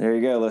 Yep. There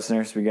you go,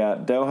 listeners. We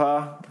got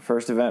Doha,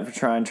 first event for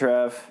Try and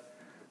Trev.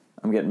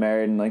 I'm getting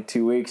married in like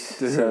 2 weeks,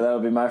 so that'll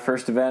be my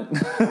first event.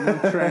 I'm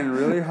going to train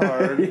really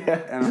hard,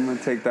 and I'm going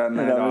to take that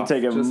night off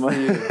just for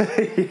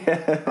you.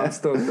 Yeah. I'm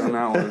stoked on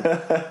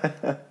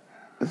that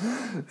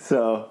one.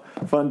 So,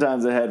 fun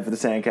times ahead for the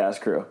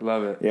Sandcast crew.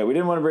 Love it. Yeah, we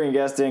didn't want to bring a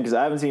guest in because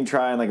I haven't seen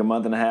Try in like a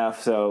month and a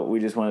half, so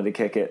we just wanted to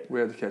kick it. We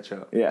had to catch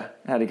up. Yeah,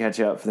 had to catch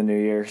up for the new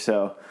year,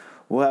 so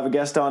we'll have a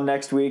guest on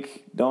next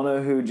week. Don't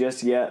know who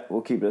just yet. We'll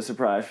keep it a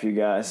surprise for you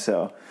guys,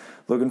 so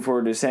looking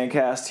forward to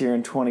Sandcast here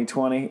in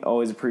 2020.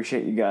 Always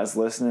appreciate you guys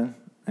listening.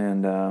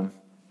 And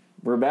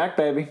we're back,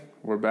 baby.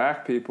 We're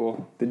back,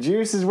 people. The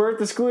juice is worth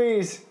the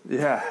squeeze.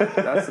 Yeah,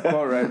 that's the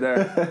quote right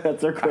there.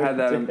 That's our quote. I had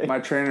that. My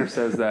trainer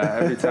says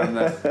that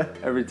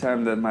every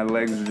time that my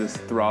legs are just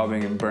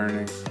throbbing and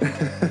burning.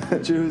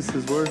 The juice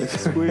is worth the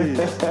squeeze.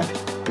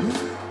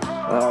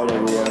 All right,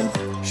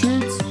 everyone.